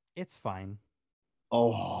 It's fine.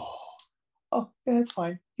 Oh yeah, it's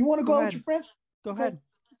fine. You want to go out with your friends? Go ahead.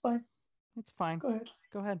 It's fine. It's fine. Go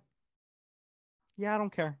ahead. Yeah, I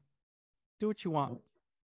don't care. Do what you want.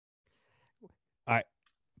 All right.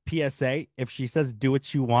 PSA: if she says do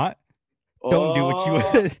what you want, don't do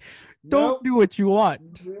what you don't do what you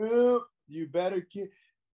want. Nope. You better keep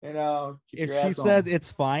if she says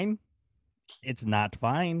it's fine, it's not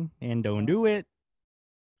fine, and don't do it.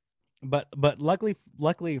 But luckily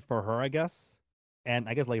for her, I guess, and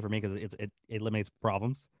I guess luckily for me because it eliminates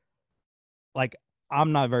problems. Like,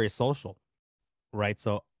 I'm not very social, right?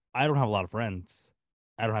 So I don't have a lot of friends.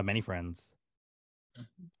 I don't have many friends.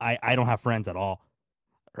 I don't have friends at all,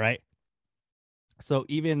 right? So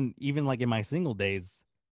even like in my single days,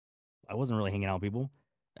 I wasn't really hanging out with people.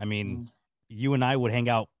 I mean, you and I would hang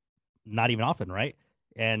out not even often, right?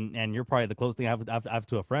 And you're probably the closest thing I have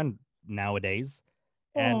to a friend nowadays.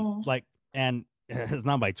 And and it's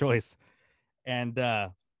not by choice. And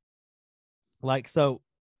so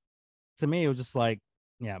to me, it was just like,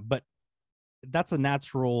 yeah, but that's a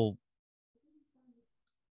natural.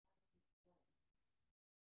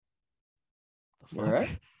 All right.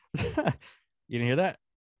 You didn't hear that?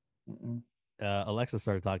 Alexa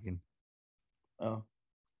started talking. Oh.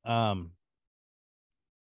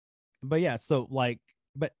 But yeah, so like,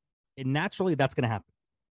 but naturally that's gonna happen.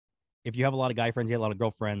 If you have a lot of guy friends, you have a lot of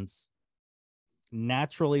girlfriends.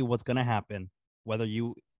 Naturally, what's gonna happen, whether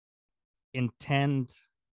you intend,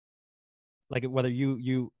 like whether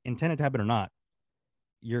you intend it to happen or not,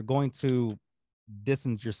 you're going to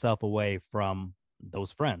distance yourself away from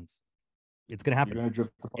those friends. It's gonna You're happen. gonna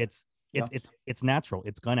drift apart. It's Yeah. it's natural.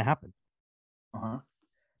 It's gonna happen. Uh-huh.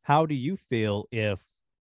 How do you feel if,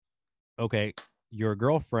 okay, your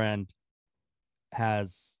girlfriend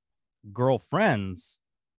has girlfriends,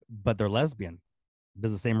 but they're lesbian?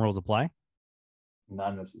 Does the same rules apply?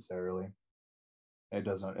 Not necessarily. It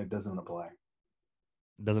doesn't apply.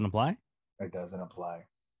 Doesn't apply? It doesn't apply.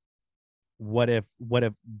 What if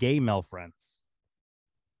gay male friends?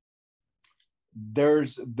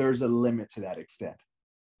 There's a limit to that extent.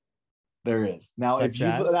 There is. Now, if Such you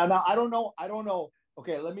as? now I don't know.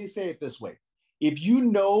 Okay, let me say it this way. If you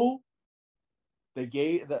know the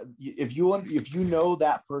gay, if you know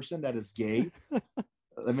that person that is gay,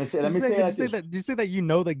 let me say Did you that. say that? Did you say that you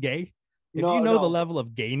know the gay? If No, you know no. the level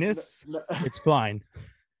of gayness, No, it's fine.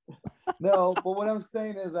 no, but what I'm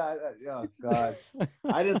saying is oh God,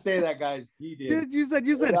 I didn't say that, guys. He did. Dude, you said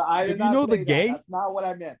I did if you not know the say that. gay, That's not what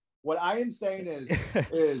I meant. What I am saying is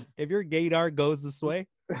if your gaydar goes this way,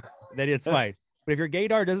 then it's fine. But if your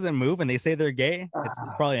gaydar doesn't move and they say they're gay,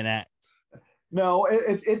 it's probably an act. no.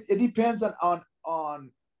 It depends on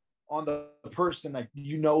the person. Like,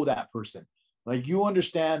 you know that person, like you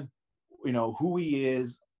understand, who he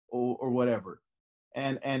is or whatever,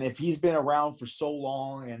 and if he's been around for so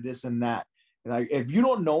long and this and that. Like, if you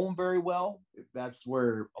don't know him very well, that's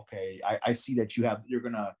where, okay, I see that you're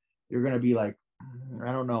gonna be like,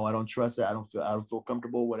 I don't know, I don't trust it, I don't feel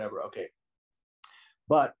comfortable, whatever. Okay,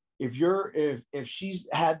 but if she's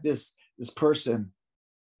had this person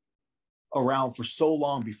around for so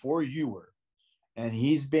long before you were, and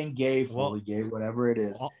he's been gay, fully gay, whatever it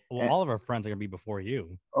is. All of our friends are gonna be before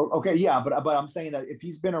you. Okay, yeah, but I'm saying that if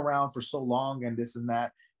he's been around for so long and this and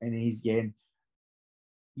that, and he's gay, and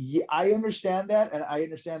yeah, I understand that, and I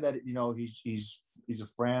understand that he's a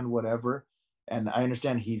friend, whatever, and I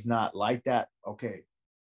understand he's not like that. Okay,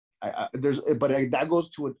 that goes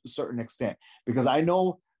to a certain extent, because I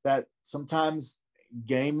know that sometimes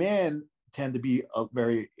gay men tend to be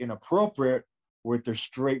very inappropriate with their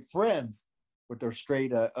straight friends, with their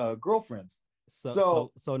straight girlfriends.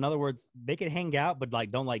 So in other words, they can hang out, but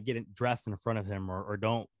like don't like get dressed in front of him, or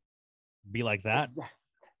don't be like that.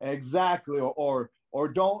 Exactly, or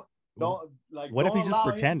don't like. What if he's just allow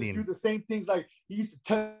him to pretending? do the same things, like he used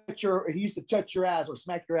to touch your ass or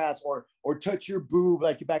smack your ass or touch your boob,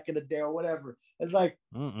 like back in the day or whatever. It's like,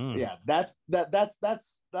 yeah, that's kind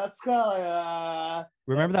of like.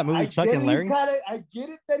 Remember that movie Chuck and Larry? I get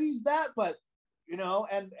it that he's that, but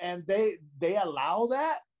and they allow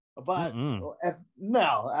that, but that's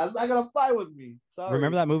not gonna fly with me. Sorry.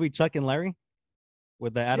 Remember that movie Chuck and Larry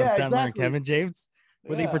with the Adam Sandler and Kevin James,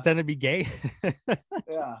 where they pretend to be gay?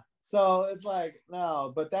 Yeah. So it's like,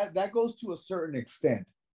 no, but that goes to a certain extent,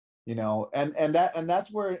 and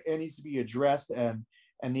that's where it needs to be addressed and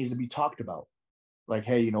needs to be talked about. Like,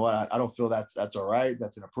 hey, you know what? I don't feel that's all right.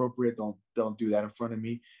 That's inappropriate. Don't do that in front of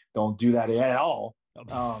me. Don't do that at all.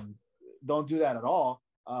 Don't do that at all.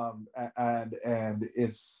 And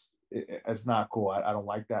it's not cool. I don't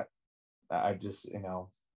like that. I just,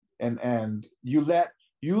 and you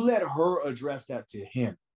let her address that to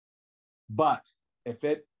him. But if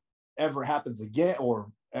it ever happens again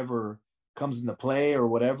or ever comes into play or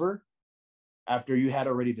whatever, after you had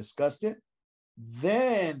already discussed it,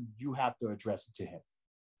 then you have to address it to him.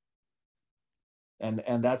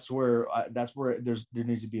 And that's where there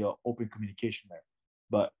needs to be an open communication there.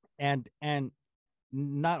 But and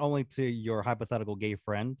not only to your hypothetical gay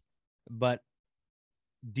friend, but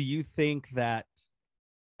do you think that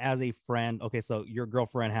as a friend, okay, so your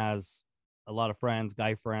girlfriend has a lot of friends,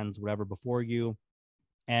 guy friends, whatever, before you,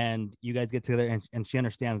 and you guys get together and she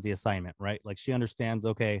understands the assignment, right? Like, she understands,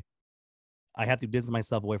 okay, I have to distance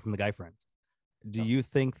myself away from the guy friends. Do you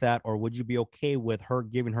think that, or would you be okay with her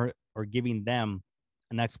giving them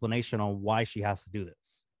an explanation on why she has to do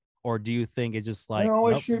this? Or do you think it's just like, no,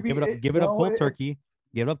 nope, it should give be, it up cold turkey,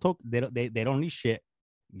 give it up they don't need shit,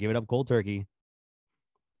 give it up cold turkey?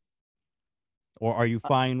 Or are you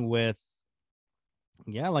fine with,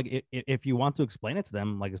 yeah, like if you want to explain it to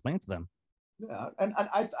them, like explain it to them? Yeah, and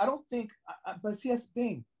I don't think, but see, that's the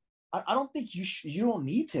thing. I don't think you don't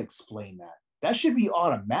need to explain that. That should be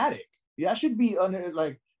automatic. That should be under,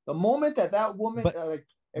 like, the moment that woman, like,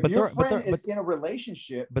 if your friend is in a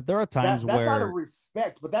relationship. But there are times that's out of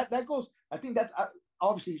respect. But that goes. I think that's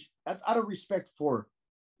obviously that's out of respect for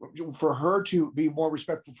for her to be more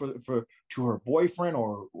respectful to her boyfriend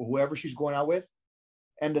or whoever she's going out with,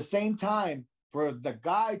 and the same time for the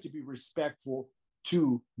guy to be respectful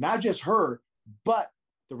to not just her but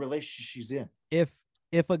the relationship she's in.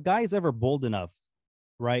 If a guy's ever bold enough,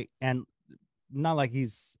 right, and not like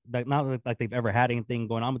they've ever had anything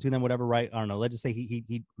going on between them, whatever, right? I don't know. Let's just say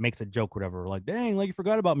he makes a joke, whatever, like, dang, like you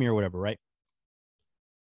forgot about me or whatever, right?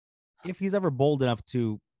 If he's ever bold enough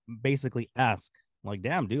to basically ask, like,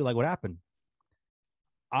 damn, dude, like what happened?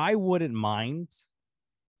 I wouldn't mind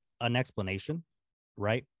an explanation,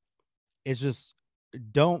 right? It's just,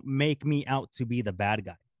 don't make me out to be the bad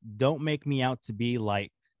guy. Don't make me out to be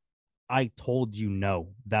like, I told you no,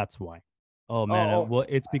 that's why. Oh man, well,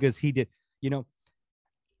 it's because he did,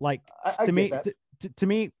 like, I to me, get to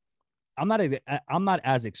me, I'm not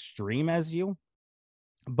as extreme as you,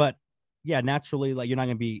 but yeah, naturally, like, you're not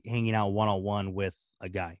gonna be hanging out one-on-one with a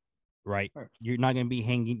guy, right? You're not gonna be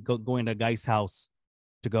going to a guy's house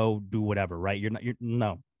to go do whatever, right?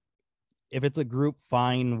 No. If it's a group,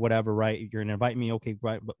 fine, whatever, right? You're gonna invite me, okay,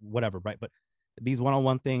 right, but whatever, right? But these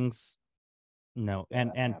one-on-one things, no.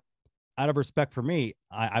 And out of respect for me,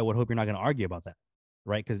 I would hope you're not gonna argue about that,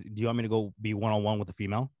 right? Because do you want me to go be one-on-one with a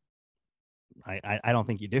female? I don't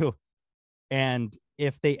think you do. And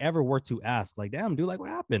if they ever were to ask, like, damn, dude, like what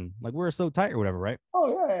happened? Like, we're so tight or whatever, right?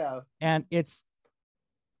 Oh yeah. And it's,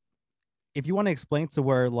 if you want to explain to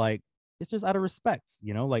where, like, it's just out of respect,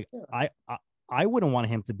 like, yeah. I wouldn't want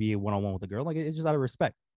him to be one-on-one with a girl. Like, it's just out of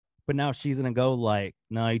respect. But now she's gonna go like,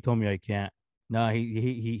 no, he told me I can't. No,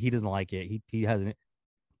 he doesn't like it. He hasn't.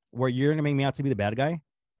 Where you're gonna make me out to be the bad guy,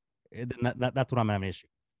 then that's what I'm gonna have an issue.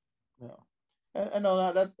 Yeah, and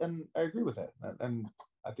no, that, and I agree with that, and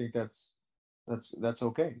I think that's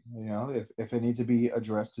okay. If it needs to be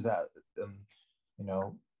addressed to that,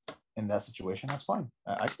 in that situation, that's fine.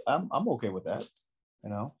 I'm okay with that.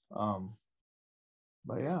 But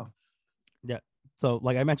yeah. Yeah. So,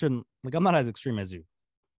 like I mentioned, like, I'm not as extreme as you.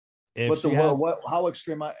 How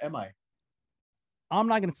extreme am I? I'm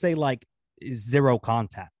not gonna say like zero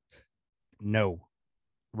contact. No.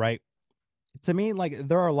 Right. To me, like,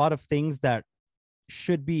 there are a lot of things that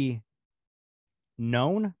should be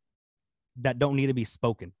known that don't need to be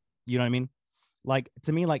spoken. You know what I mean? Like,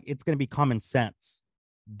 to me, like, it's gonna be common sense.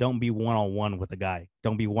 Don't be one-on-one with a guy.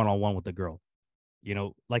 Don't be one-on-one with a girl.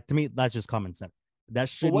 Like, to me, that's just common sense. That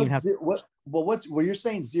shouldn't have. What you're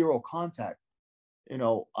saying, zero contact.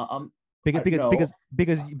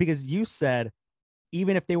 Because you said,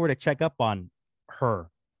 even if they were to check up on her,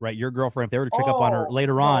 right, your girlfriend, if they were to check up on her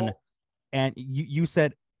later on, and you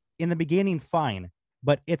said in the beginning, fine,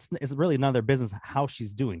 but it's really none of their business how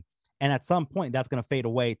she's doing, and at some point that's going to fade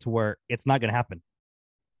away to where it's not going to happen.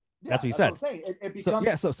 Yeah, that's what you said. What I'm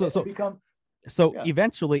saying. So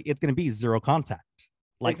eventually it's going to be zero contact.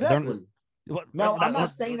 Like, exactly. No, I'm not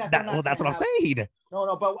saying that. That's what I'm saying.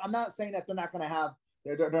 No, but I'm not saying that they're not going to have.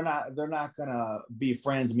 They're not going to be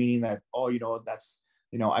friends. Meaning that, that's,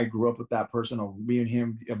 I grew up with that person, or me and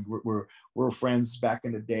him we're friends back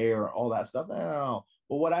in the day, or all that stuff. I don't know.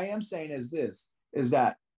 But what I am saying is this: is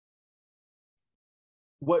that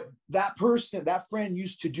what that friend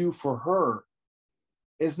used to do for her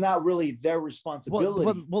is not really their responsibility.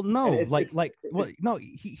 Well, no, no,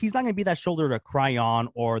 he's not going to be that shoulder to cry on,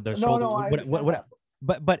 or the shoulder. No,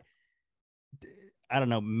 but I don't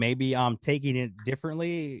know. Maybe I'm taking it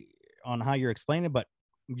differently on how you're explaining it, but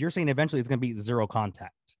you're saying eventually it's going to be zero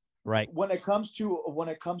contact, right? When it comes to,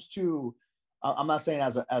 I'm not saying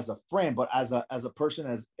as a friend, but as a person,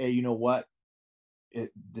 as a, you know what,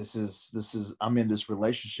 this is I'm in this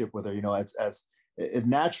relationship with her. It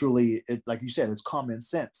naturally, like you said, it's common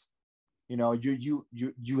sense. You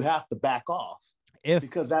have to back off,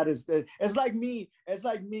 because that is, it's like me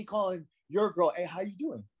calling your girl, hey, how you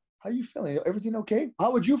doing? How you feeling? Everything okay?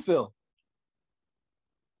 How would you feel?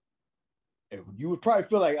 You would probably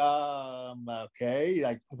feel like, okay,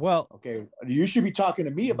 like, well, okay, you should be talking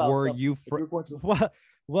to me about. Were you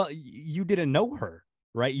well, you didn't know her,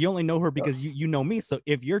 right? You only know her because you know me. So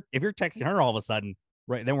if you're texting her all of a sudden,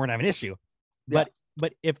 right, then we're gonna have an issue. Yeah.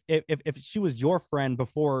 But if she was your friend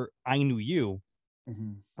before I knew you,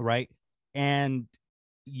 right, and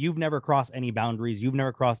you've never crossed any boundaries, you've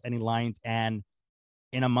never crossed any lines, and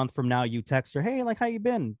in a month from now you text her, hey, like, how you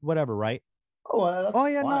been, whatever, right? Oh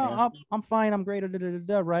yeah, fine. No, I'm fine, I'm great,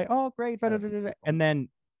 right? Oh, great. And then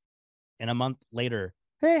in a month later,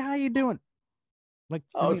 hey, how you doing? Like,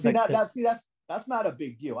 that's not a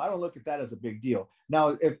big deal. I don't look at that as a big deal.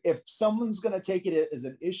 Now, if someone's gonna take it as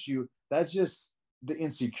an issue, that's just the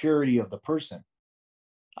insecurity of the person,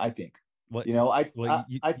 I think. What? You know,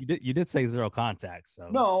 You did say zero contact, so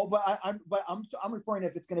no, but I'm referring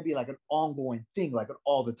if it's going to be like an ongoing thing, like an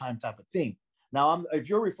all the time type of thing. Now, if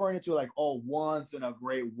you're referring it to like once in a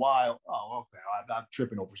great while, oh, okay, I'm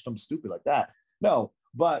tripping over something stupid like that. No,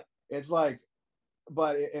 but it's like,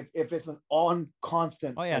 but if it's an on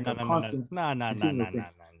constant, oh yeah, like no.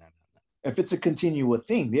 If it's a continual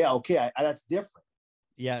thing, yeah, okay, that's different.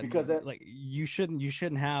 Yeah, because like you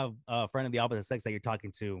shouldn't have a friend of the opposite sex that you're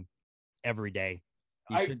talking to every day.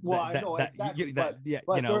 I know exactly, but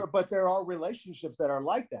there are relationships that are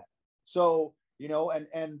like that. So and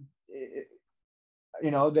and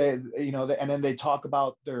then they talk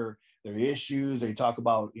about their issues. They talk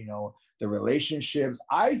about the relationships.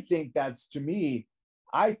 I think that's in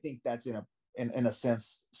a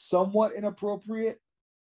sense somewhat inappropriate.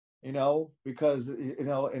 Because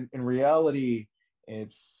in reality,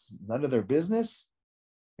 it's none of their business.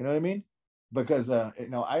 You know what I mean? Because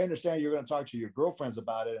I understand you're going to talk to your girlfriends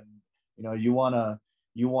about it, and you want to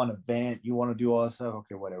vent, you want to do all that stuff.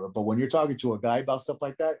 Okay, whatever. But when you're talking to a guy about stuff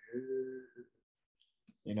like that,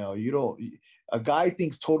 you don't. A guy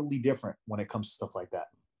thinks totally different when it comes to stuff like that.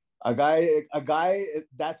 A guy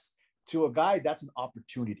that's an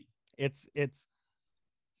opportunity. It's. I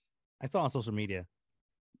saw on social media,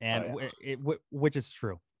 and which is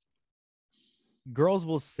true. Girls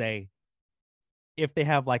will say, if they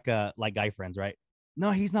have like guy friends, right? No,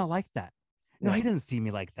 he's not like that. No, he doesn't see me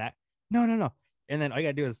like that. No. And then all you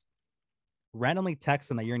gotta do is randomly text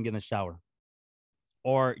him that you're gonna get in the shower,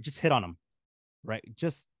 or just hit on him, right?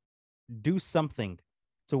 Just do something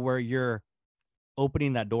to where you're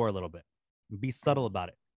opening that door a little bit. Be subtle about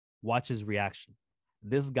it. Watch his reaction.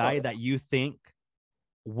 This guy that you think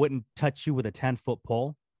wouldn't touch you with a 10-foot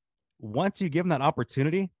pole, once you give him that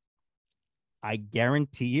opportunity, I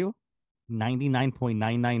guarantee you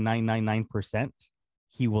 99.99999%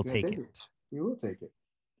 he will take it. He will take it.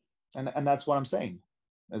 And that's what I'm saying.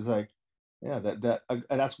 It's like, yeah,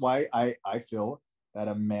 that's why I feel that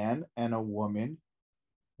a man and a woman,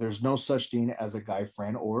 there's no such thing as a guy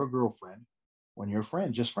friend or a girlfriend when you're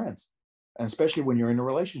just friends. And especially when you're in a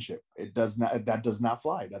relationship, that does not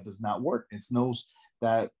fly. That does not work. There's no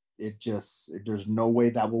way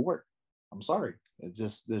that will work. I'm sorry.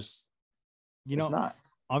 It's not.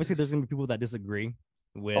 Obviously there's gonna be people that disagree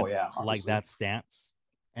with like that stance.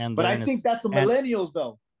 But I think that's the millennials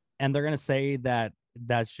though. And they're gonna say that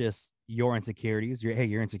that's just your insecurities.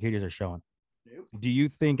 Your insecurities are showing. Nope. Do you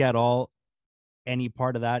think at all any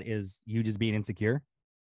part of that is you just being insecure?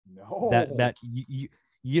 No. That you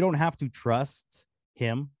don't have to trust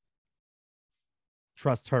him.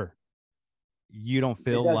 Trust her. You don't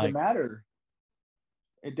feel like it doesn't matter.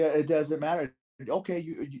 It doesn't matter.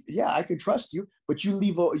 Okay, I can trust you, but you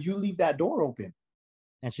leave that door open.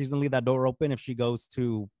 And she's gonna leave that door open if she goes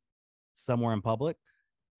to somewhere in public.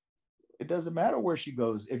 It doesn't matter where she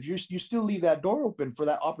goes. If you still leave that door open for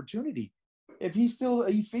that opportunity. If he's still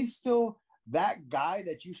that guy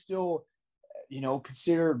that you still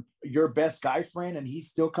consider your best guy friend, and he's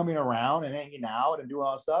still coming around and hanging out and doing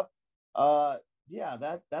all that stuff,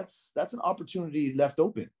 that's an opportunity left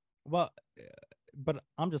open. Well, but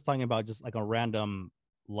I'm just talking about just like a random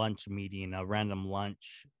lunch meeting, a random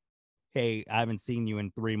lunch. Hey, I haven't seen you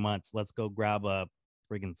in 3 months. Let's go grab a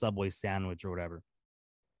freaking Subway sandwich or whatever.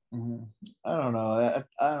 Mm-hmm. I don't know.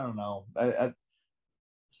 I don't know.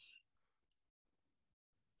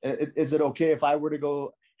 Is it okay if I were to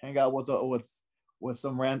go hang out with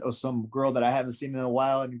some girl that I haven't seen in a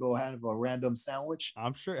while and go have a random sandwich?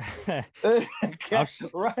 I'm sure.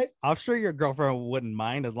 Right? I'm sure your girlfriend wouldn't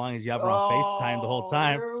mind as long as you have her on FaceTime the whole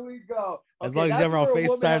time. There we go. As long as you have her on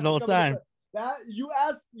FaceTime the whole time. That you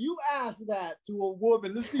ask that to a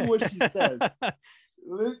woman. Let's see what she says.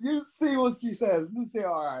 You see what she says. You say,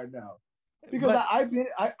 all right, no. Because I've been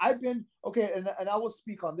okay, and I will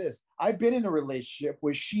speak on this. I've been in a relationship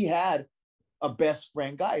where she had a best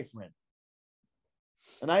friend, guy friend.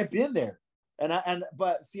 And I've been there.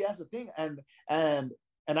 But see, that's the thing. And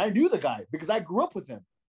I knew the guy because I grew up with him.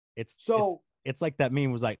 It's like that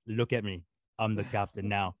meme was like, look at me. I'm the captain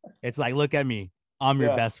now. It's like, look at me. I'm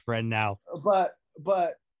your best friend now. But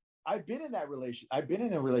I've been in that relationship. I've been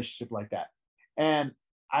in a relationship like that. And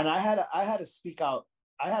I had to speak out.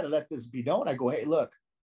 I had to let this be known. I go, hey, look,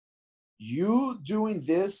 you doing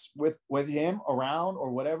this with him around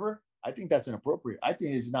or whatever, I think that's inappropriate. I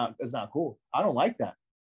think it's not cool. I don't like that.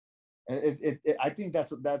 I think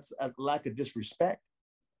that's a lack of disrespect.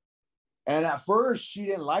 And at first she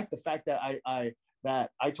didn't like the fact that I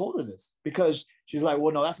told her this, because she's like,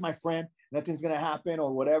 well, no, that's my friend. Nothing's going to happen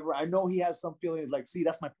or whatever. I know he has some feelings. Like, see,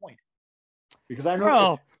 that's my point. Because I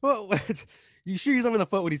know. Bro, you shoot yourself in the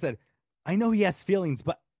foot when he said, I know he has feelings,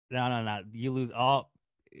 but no. You lose all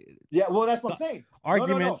Yeah, well, that's what I'm saying.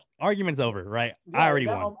 Argument's over, right? Yeah, I already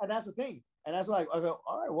won. And that's the thing. And that's like, I go,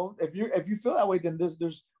 all right, well, if you feel that way, then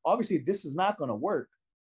there's obviously this is not going to work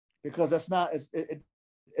because that's not it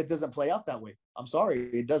doesn't play out that way. I'm sorry,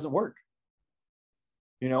 it doesn't work.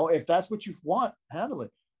 You know, if that's what you want, handle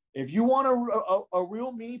it. If you want a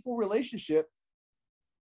real meaningful relationship,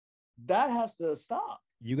 that has to stop.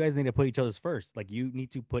 You guys need to put each other's first. Like you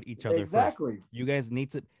need to put each other exactly. First. You guys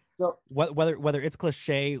need to. So whether it's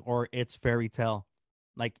cliche or it's fairy tale,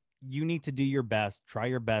 like you need to do your best, try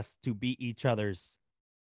your best to be each other's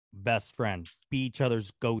best friend, be each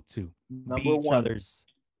other's go-to, be each other's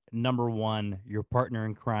number one, your partner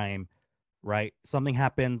in crime, right? Something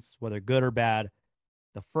happens, whether good or bad,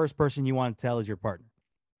 the first person you want to tell is your partner,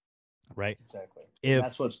 right? Exactly. If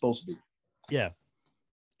that's what it's supposed to be. Yeah.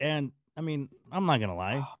 And I mean, I'm not gonna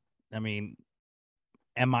lie. I mean,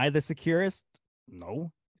 am I the securest?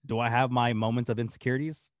 No. Do I have my moments of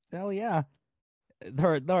insecurities? Hell yeah.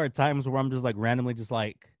 There are times where I'm just like randomly just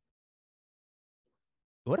like,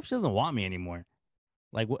 what if she doesn't want me anymore?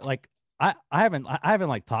 Like I haven't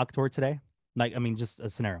like talked to her today. Like, I mean, just a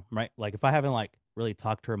scenario, right? Like if I haven't like really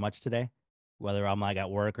talked to her much today, whether I'm like at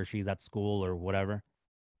work or she's at school or whatever,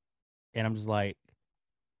 and I'm just like,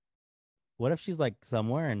 what if she's like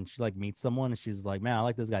somewhere and she like meets someone and she's like, man, I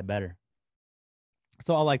like this guy better.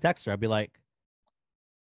 So I'll like text her. I'll be like,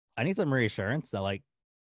 I need some reassurance that like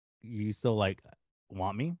you still like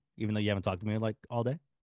want me, even though you haven't talked to me like all day.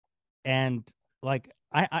 And like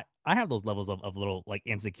I have those levels of little like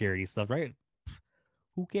insecurity stuff, right?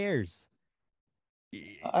 Who cares?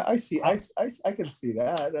 I see. I can see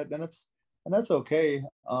that, and that's okay.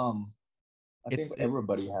 I think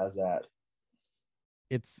everybody has that.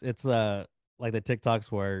 It's like the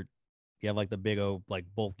TikToks where you have like the big old like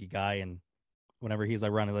bulky guy, and whenever he's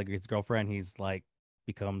like running like his girlfriend, he's like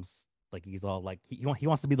becomes like he's all like he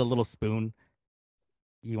wants to be the little spoon.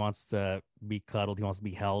 He wants to be cuddled. He wants to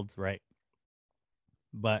be held, right?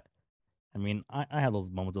 But I mean, I have those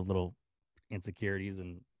moments of little insecurities,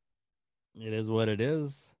 and it is what it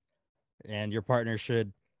is. And your partner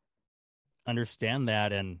should understand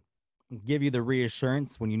that and give you the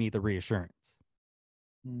reassurance when you need the reassurance.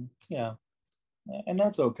 Yeah, and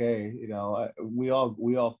that's okay. You know, we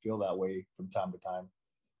all feel that way from time to time.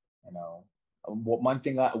 You know, one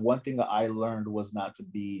thing I learned was not to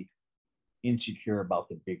be insecure about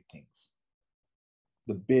the big things.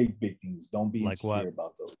 The big things. Don't be like insecure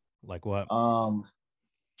about those. Like what?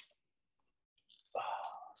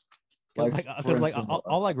 Because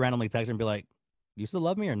I'll like randomly text her and be like, "You still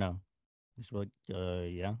love me or no?" And she'll be like,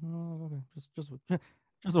 "Yeah." Oh, okay.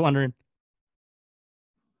 Just wondering.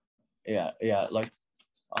 Yeah. Like,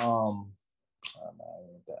 I'm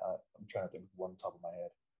trying to think of one top of my head.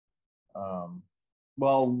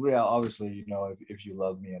 Well, yeah, obviously, you know, if you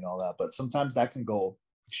love me and all that, but sometimes that can go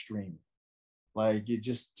extreme. Like you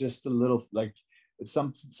just a little, like it's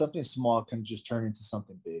something small can just turn into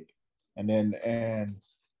something big, and then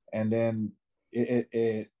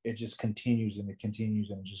it just continues and it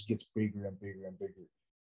just gets bigger and bigger and bigger,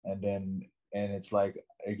 and it's like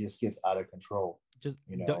it just gets out of control. Just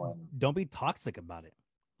you know, don't be toxic about it,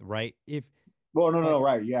 right? No,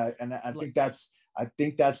 right, yeah, and I think that's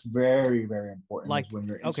very, very important. Like when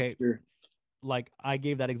you're insecure. Okay, like I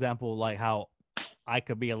gave that example, like how I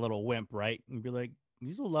could be a little wimp, right, and be like,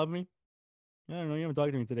 "You still love me? I don't know, you haven't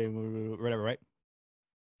talked to me today, whatever, right?"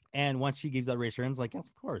 And once she gives that reassurance, like, yes,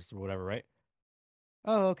 of course, or whatever, right?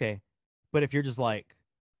 Oh, okay. But if you're just like,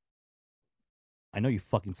 I know you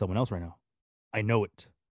fucking someone else right now. I know it,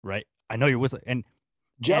 right? I know you're whistling. And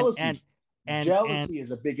jealousy. And jealousy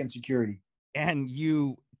is a big insecurity. And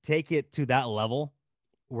you take it to that level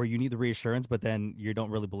where you need the reassurance, but then you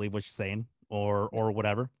don't really believe what she's saying or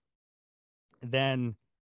whatever. Then,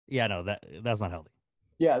 yeah, no, that's not healthy.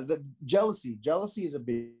 Yeah, the jealousy is a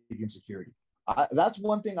big insecurity. That's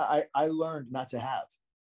one thing I learned not to have.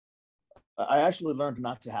 I actually learned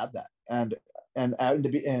not to have that, and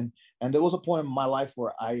there was a point in my life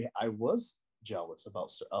where I was jealous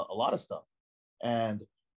about a lot of stuff, and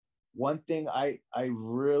one thing I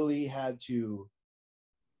really had to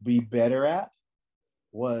be better at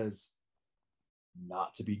was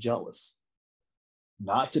not to be jealous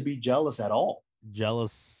at all.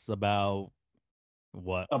 Jealous about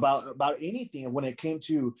what? About anything. When it came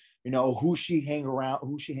to, you know, who she hangs around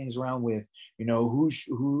with, you know, who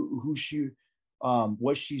she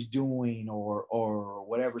what she's doing or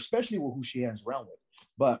whatever, especially with who she hangs around with.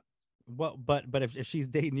 But if she's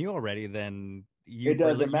dating you already, then it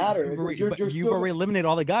doesn't matter. You've already eliminated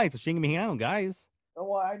all the guys, so she ain't gonna be hanging out with guys.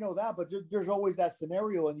 well, I know that, but there's always that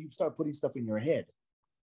scenario, and you start putting stuff in your head.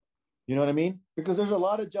 You know what I mean? Because there's a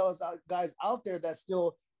lot of jealous guys out there that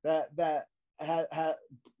still that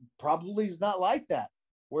probably is not like that,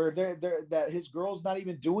 where they're that his girl's not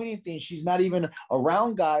even doing anything, she's not even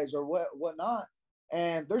around guys or whatnot,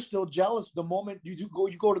 and they're still jealous the moment you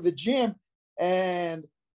go to the gym, and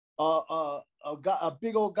a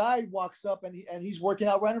big old guy walks up and he's working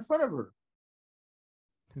out right in front of her.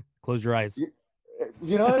 Close your eyes.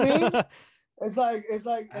 You know what I mean? It's like,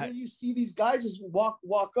 and then you see these guys just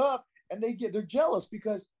walk up, and they're jealous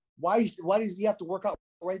because why does he have to work out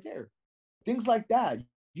right there? Things like that.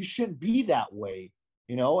 You shouldn't be that way,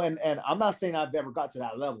 you know. And I'm not saying I've ever got to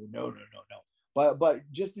that level. No. But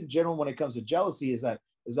just in general, when it comes to jealousy, is that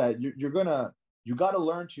you got to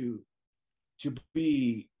learn to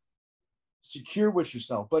be secure with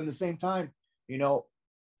yourself. But at the same time, you know,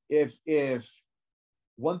 if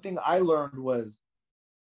one thing I learned was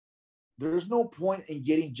there's no point in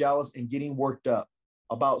getting jealous and getting worked up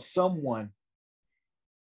about someone,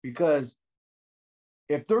 because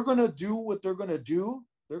if they're going to do what they're going to do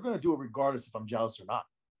it regardless if I'm jealous or not.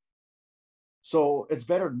 So it's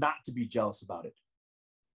better not to be jealous about it.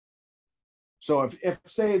 So if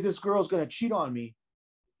say this girl's going to cheat on me,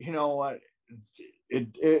 you know,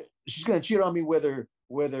 she's going to cheat on me whether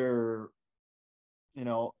you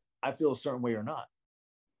know I feel a certain way or not.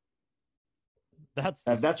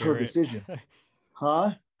 That's her decision,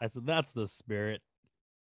 huh? That's the spirit.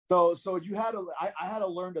 So you had to. I had to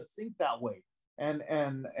learn to think that way, and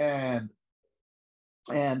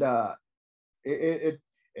it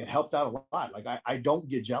helped out a lot. Like I don't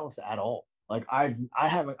get jealous at all. Like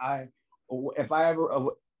if I ever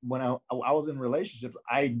when I was in relationships,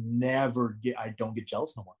 I don't get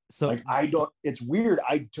jealous no more. So like it's weird.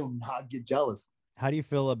 I do not get jealous. How do you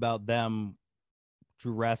feel about them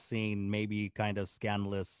dressing maybe kind of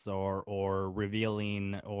scandalous or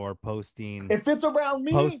revealing or posting? If it's around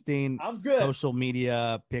me, I'm good. Social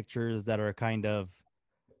media pictures that are kind of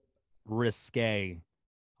risque.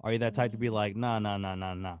 Are you that type to be like, no?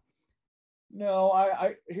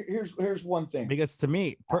 No, here's one thing. Because to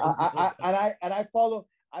me, I follow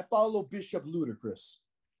Bishop Ludacris.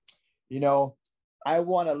 You know, I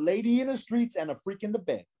want a lady in the streets and a freak in the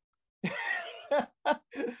bed.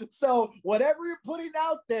 So whatever you're putting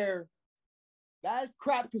out there, that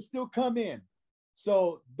crap can still come in.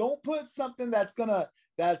 So don't put something that's gonna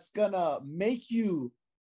make you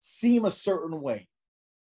seem a certain way,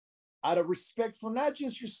 out of respect for not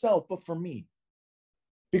just yourself but for me,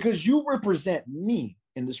 because you represent me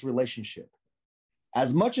in this relationship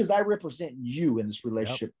as much as I represent you in this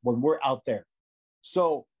relationship. When we're out there.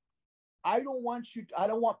 So I don't want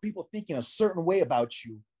people thinking a certain way about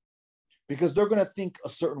you, because they're going to think a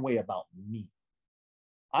certain way about me.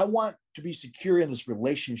 I want to be secure in this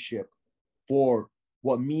relationship for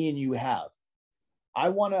what me and you have. I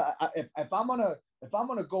want to, if I'm going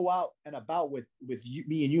to go out and about with you,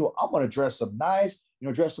 me and you, I'm going to dress up nice,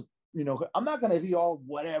 you know, I'm not going to be all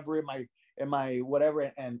whatever in my whatever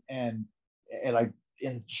and like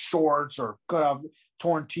in shorts or cut off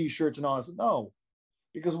torn t-shirts and all that. No,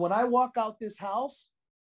 because when I walk out this house,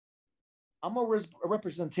 I'm a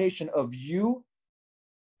representation of you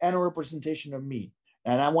and a representation of me.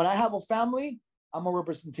 And when I have a family, I'm a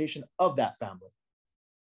representation of that family.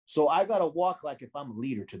 So I got to walk like if I'm a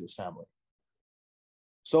leader to this family.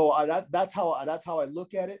 So that's how I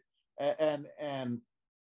look at it. And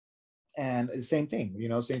the same thing, you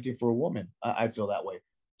know, same thing for a woman. I feel that way.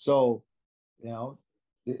 So, you know,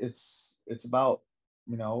 it's about,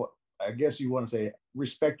 you know, I guess you want to say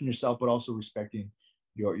respecting yourself, but also respecting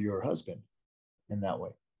your husband in that way.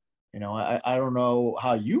 You know, I don't know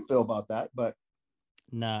how you feel about that, but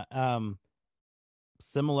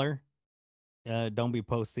similar. Don't be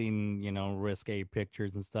posting, you know, risque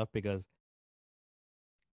pictures and stuff, because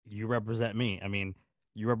you represent me. I mean,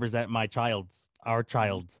 you represent our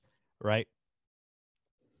child, right?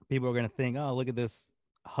 People are gonna think, oh, look at this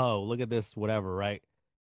hoe, look at this whatever, right?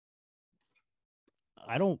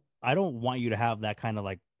 I don't want you to have that kind of,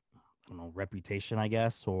 like, I don't know, reputation, I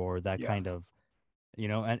guess, or that kind of, you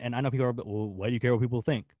know, and I know people are, well, why do you care what people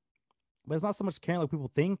think? But it's not so much caring what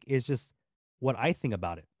people think, it's just what I think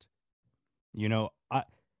about it. You know,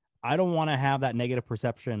 I don't want to have that negative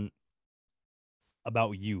perception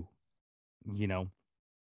about you. You know,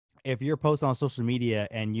 if you're posting on social media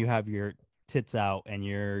and you have your tits out and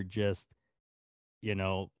you're just, you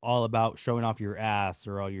know, all about showing off your ass,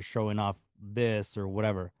 or you're showing off this or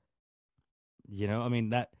whatever, you know, I mean,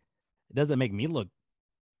 that it doesn't make me look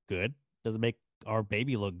good. Doesn't make our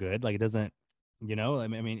baby look good. Like, it doesn't, you know, I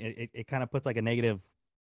mean, it kind of puts like a negative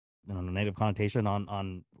negative connotation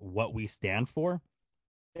on what we stand for.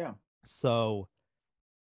 Yeah. So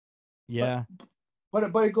yeah. But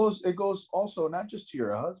it goes also not just to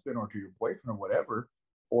your husband or to your boyfriend or whatever,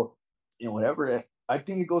 or whatever. I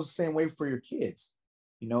think it goes the same way for your kids.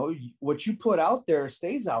 What you put out there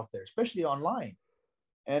stays out there, especially online.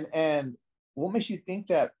 And what makes you think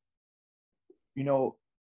that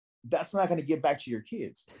that's not going to get back to your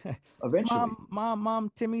kids eventually?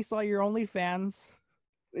 Mom, Timmy saw your OnlyFans.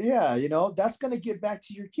 Yeah, that's going to get back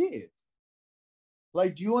to your kids.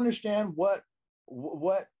 Like, do you understand what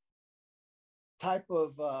type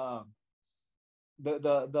of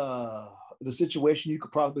the situation you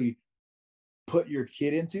could probably put your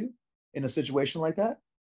kid into in a situation like that?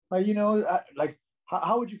 Like,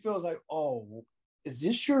 how would you feel? Like, oh, is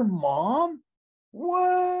this your mom?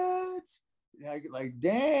 What? Like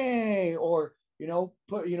dang. Or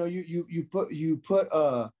put you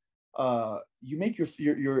make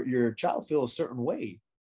your child feel a certain way.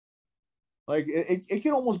 Like it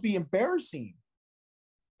can almost be embarrassing,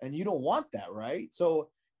 and you don't want that, right? So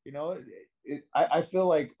I feel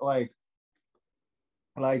like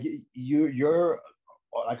you're,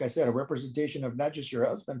 like I said, a representation of not just your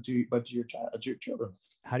husband but to your child, to your children.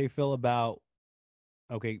 How do you feel about,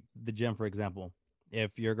 okay, the gym, for example?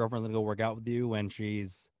 If your girlfriend's gonna go work out with you and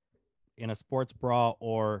she's in a sports bra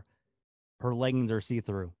or her leggings are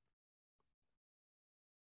see-through,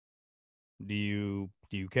 do you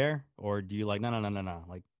care, or do you like no,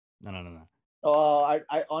 like no? I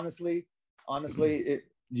honestly,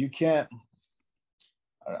 you can't.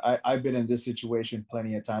 I've been in this situation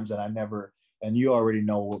plenty of times, and you already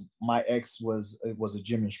know, my ex was a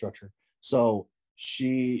gym instructor, so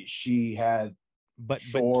she had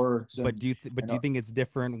shorts. But do you think it's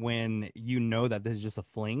different when you know that this is just a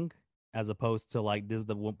fling, as opposed to like, this is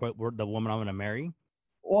the woman I'm gonna marry?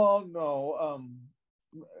 Well, no,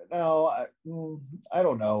 I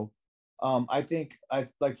don't know. I think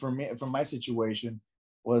for me, from my situation,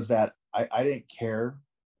 was that I didn't care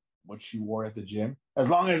what she wore at the gym, as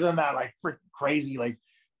long as I'm not like freaking crazy, like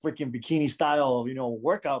freaking bikini style,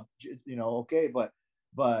 workout, okay.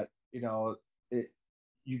 But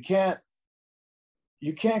you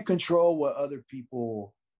can't control what other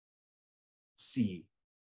people see.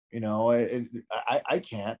 I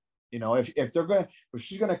can't. If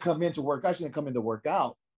she's gonna come in to work out, she's gonna come in to work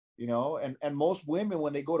out. And most women,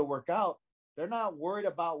 when they go to work out, they're not worried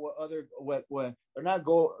about they're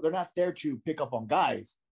not there to pick up on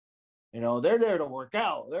guys. They're there to work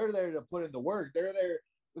out. They're there to put in the work. They're there.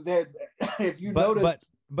 If you notice,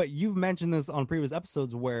 but you've mentioned this on previous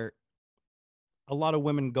episodes where a lot of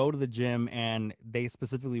women go to the gym and they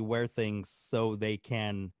specifically wear things so they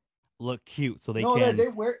can look cute, so they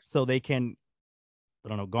can, I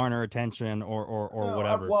don't know, garner attention or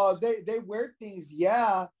whatever. Well, they wear things,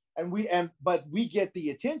 yeah, but we get the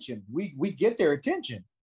attention. We get their attention,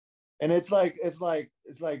 and it's like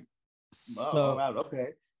so okay,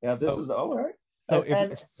 yeah, this is all right.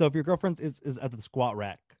 So if your girlfriend is at the squat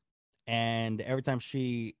rack, and every time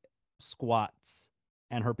she squats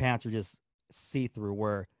and her pants are just see-through,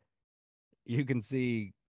 where you can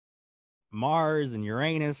see Mars and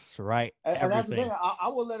Uranus, right? And that's the thing. I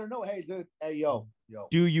will let her know, hey, dude, hey, yo.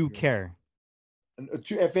 Do you care?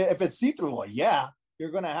 If it's see-through, well, yeah,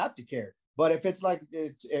 you're gonna have to care. But if it's like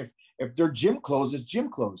if they're gym clothes, it's gym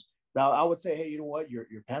clothes. Now I would say, hey, you know what? Your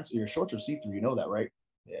pants, your shorts are see-through. You know that, right?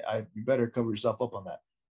 Yeah, you better cover yourself up on that.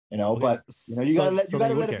 Okay, but you gotta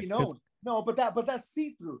let it be known. No, but that's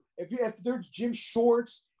see-through. If they're gym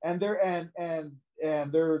shorts and they're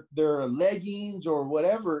their leggings or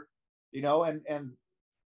whatever, and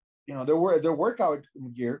their workout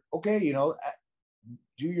gear, okay,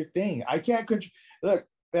 do your thing. I can't control. Look,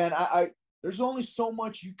 man, I there's only so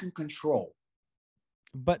much you can control.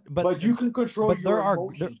 But you can control your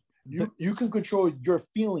emotions. You can control your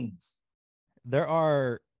feelings. There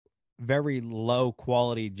are very low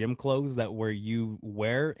quality gym clothes where you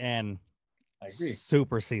wear and I agree,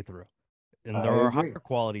 super see-through. And there are higher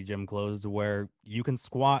quality gym clothes where you can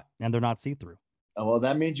squat and they're not see-through. Oh, well,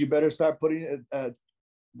 that means you better start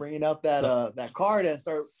bringing out that card and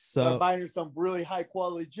start buying her some really high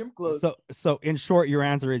quality gym clothes. So in short, your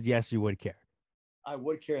answer is yes, you would care. I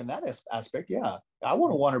would care in that aspect. Yeah, I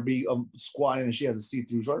wouldn't want her to be squatting and she has a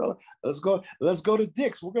see-through short. Let's go to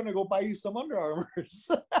Dick's. We're gonna go buy you some Under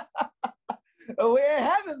Armours. We ain't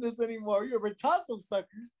having this anymore. You're toss those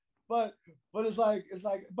suckers. But it's like,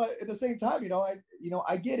 but at the same time,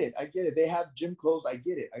 I get it. They have gym clothes. I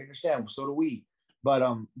get it. I understand. So do we. But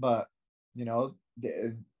I'm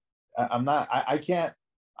not. I can't.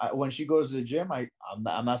 When she goes to the gym, I'm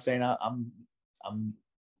not saying I'm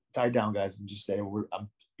tie down, guys, and just say I'm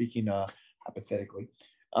speaking hypothetically.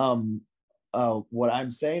 What I'm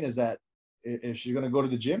saying is that if she's gonna go to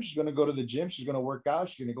the gym, she's gonna go to the gym. She's gonna work out.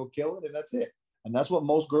 She's gonna go kill it, and that's it. And that's what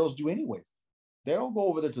most girls do, anyways. They don't go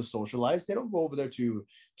over there to socialize. They don't go over there to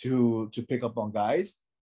pick up on guys.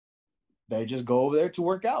 They just go over there to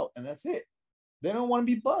work out, and that's it. They don't want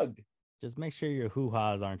to be bugged. Just make sure your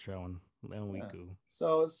hoo-has aren't showing. Then we go.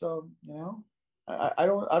 So you know, I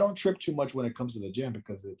don't trip too much when it comes to the gym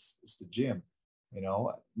because it's the gym. You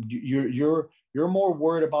know, you're more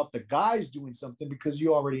worried about the guys doing something because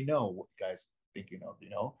you already know what guys thinking of.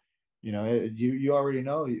 You already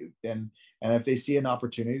know, and if they see an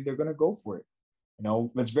opportunity, they're gonna go for it. You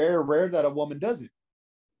know, it's very rare that a woman does it.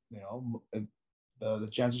 You know, the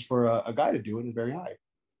chances for a guy to do it is very high.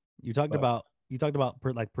 You talked about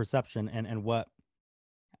like perception and what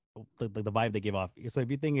the vibe they give off. So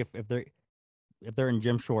if you think if they're in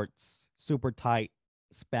gym shorts, super tight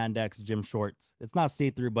spandex gym shorts, it's not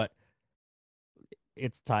see-through, but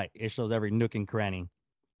it's tight. It shows every nook and cranny.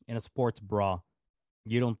 In a sports bra,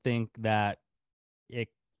 you don't think that it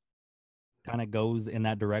kind of goes in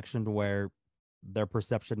that direction to where their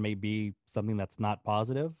perception may be something that's not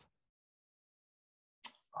positive?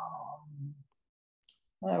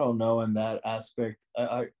 I don't know in that aspect.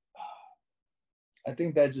 I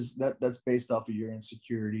think that's based off of your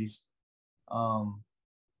insecurities. And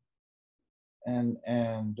I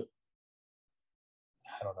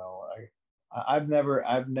don't know. I've never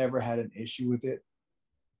had an issue with it.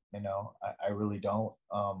 You know, I really don't.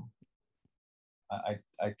 I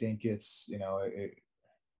think it's,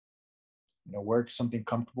 work something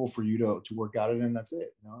comfortable for you to work out in, and that's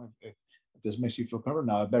it. You know, if this makes you feel comfortable,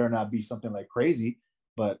 now it better not be something like crazy.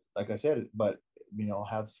 But like I said, if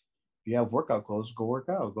you have workout clothes, go work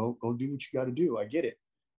out, go do what you got to do. I get it.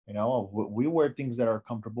 You know, we wear things that are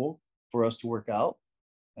comfortable for us to work out.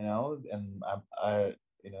 You know, and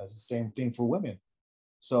it's the same thing for women.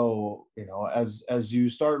 So, as you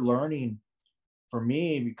start learning, for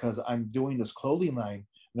me, because I'm doing this clothing line,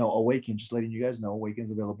 Awaken, just letting you guys know,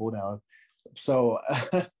 Awaken's available now. So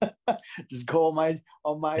just go on my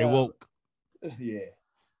Stay woke. Yeah.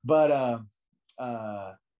 But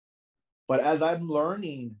as I'm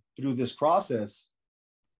learning through this process,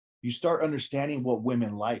 you start understanding what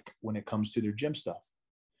women like when it comes to their gym stuff.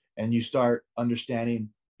 And you start understanding,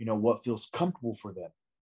 what feels comfortable for them,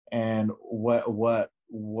 and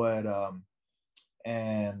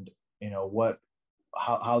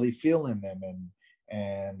how they feel in them,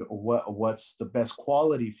 and what's the best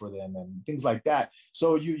quality for them, and things like that.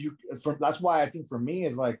 So that's why I think for me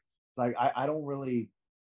is like I don't really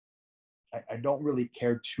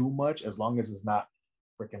care too much, as long as it's not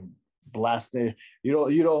freaking blasted.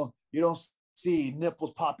 You don't see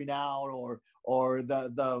nipples popping out, or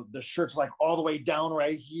the shirt's like all the way down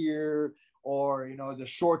right here, or the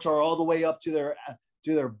shorts are all the way up to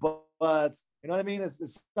their butts. You know what I mean?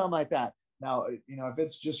 It's something like that. Now, if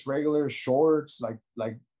it's just regular shorts, like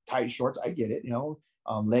tight shorts, I get it.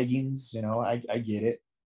 Leggings, I get it.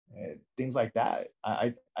 Things like that.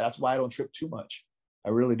 I that's why I don't trip too much. I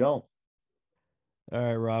really don't. All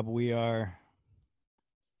right, Rob, we are,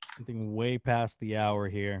 I think, way past the hour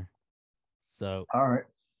here. So, all right.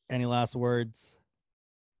 Any last words?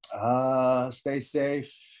 Stay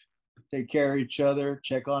safe. Take care of each other.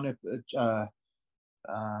 Check on it.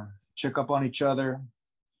 Check up on each other.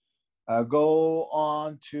 Go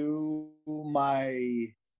on to my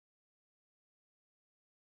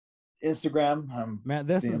Instagram. Man,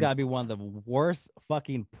 this has got to be one of the worst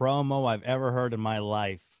fucking promo I've ever heard in my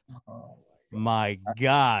life. Oh my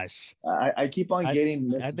gosh. I keep on getting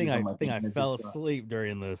messages. I think I fell asleep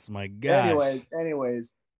during this. My gosh.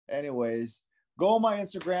 Anyways, go on my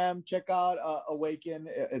Instagram. Check out Awaken.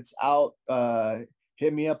 It's out.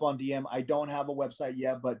 Hit me up on DM. I don't have a website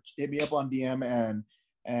yet, but hit me up on DM,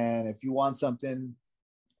 and if you want something,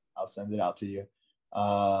 I'll send it out to you.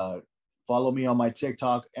 Follow me on my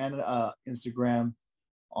TikTok and Instagram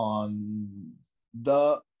on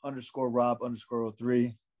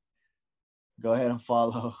 _Rob_03. Go ahead and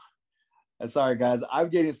follow. Sorry, guys. I'm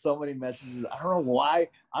getting so many messages. I don't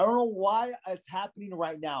know why it's happening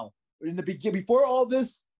right now. In the beginning, before all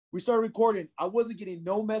this, we started recording, I wasn't getting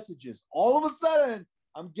no messages. All of a sudden,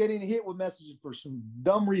 I'm getting hit with messages for some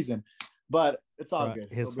dumb reason. But it's all good.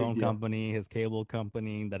 His phone company, his cable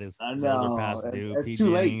company, that is bills are past due. It's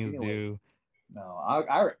too late. Is due. No,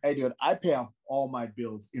 hey, dude, I pay off all my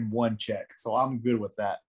bills in one check, so I'm good with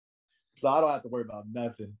that. So I don't have to worry about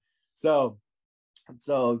nothing. But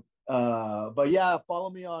yeah, follow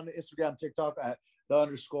me on Instagram, TikTok at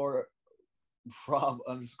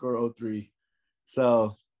 _Rob_03.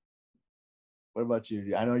 So What about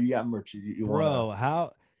you? I know you got merch. You Bro, wanna...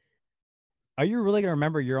 how are you really gonna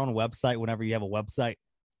remember your own website whenever you have a website?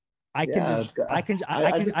 I can just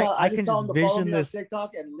vision this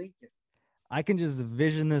TikTok and link it. I can just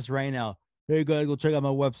vision this right now. Hey guys, go check out my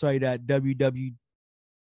website at www.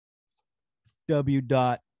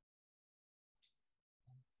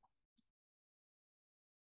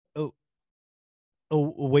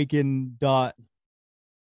 awaken.com.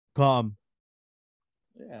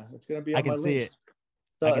 Yeah, it's gonna be on I can my see link.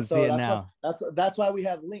 it. I can see it now. That's why we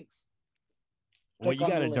have links. Well, you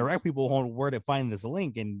gotta direct people on where to find this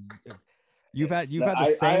link, and you've had the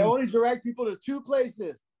I same. only direct people to 2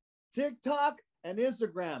 places: TikTok and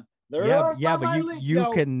Instagram. But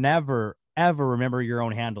you can never ever remember your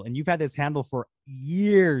own handle, and you've had this handle for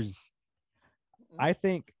years. I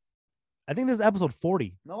think this is episode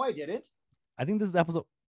 40. No, I didn't. I think this is episode.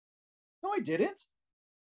 No, I didn't.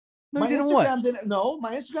 No, My you didn't Instagram what? didn't. No,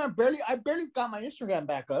 my Instagram I barely got my Instagram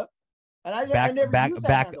back up, and I never used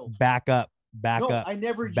that handle. Back up. I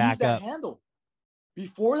never used that handle.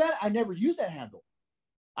 Before that, I never used that handle.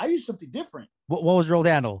 I used something different. What was your old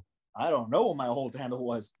handle? I don't know what my old handle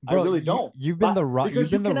was. Bro, I really don't. You've been the Rob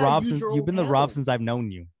since I've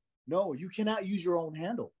known you. No, you cannot use your own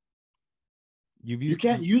handle. You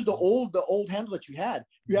can't use the old handle that you had.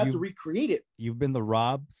 You have to recreate it. You've been the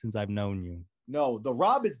Rob since I've known you. No, the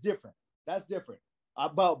Rob is different. That's different.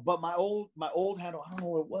 But my old handle, I don't know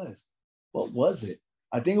what it was. What was it?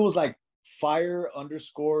 I think it was like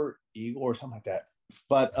fire_eagle or something like that.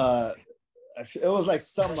 But it was like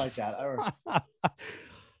something like that. I don't know.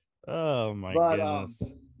 Oh my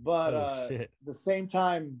goodness. The same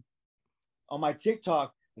time on my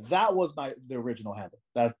TikTok, that was the original handle.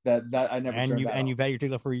 That I never and you've had your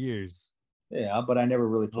TikTok for years. Yeah, but I never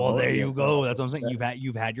really Well, there you go. That's what I'm saying.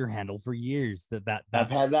 You've had your handle for years. I've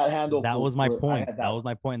had that handle. That was my point. That was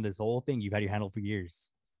my point in this whole thing. You've had your handle for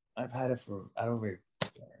years. I've had it for I don't really.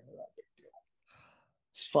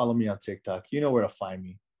 Just follow me on TikTok. You know where to find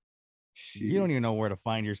me. Jeez. You don't even know where to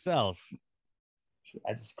find yourself.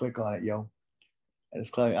 I just click on it, yo. I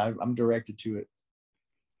just click. I'm directed to it.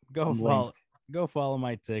 Go follow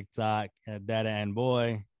my TikTok at Data and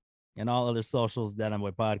Boy and all other socials, Data and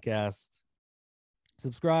Boy Podcast.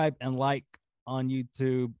 Subscribe and like on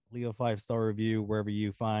YouTube. Leave a 5-star review wherever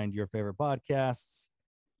you find your favorite podcasts.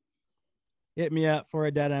 Hit me up for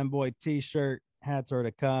a Data and Boy t-shirt. Hats are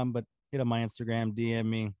to come, but hit on my Instagram, DM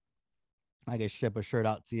me. I can ship a shirt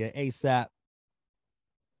out to you ASAP.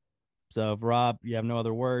 So, if Rob, you have no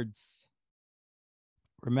other words,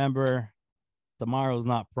 remember, tomorrow's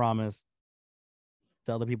not promised.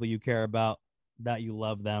 Tell the people you care about that you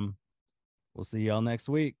love them. We'll see y'all next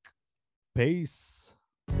week. Peace.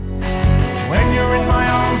 When you're in my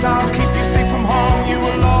arms, I'll keep you safe from harm. You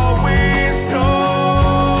will always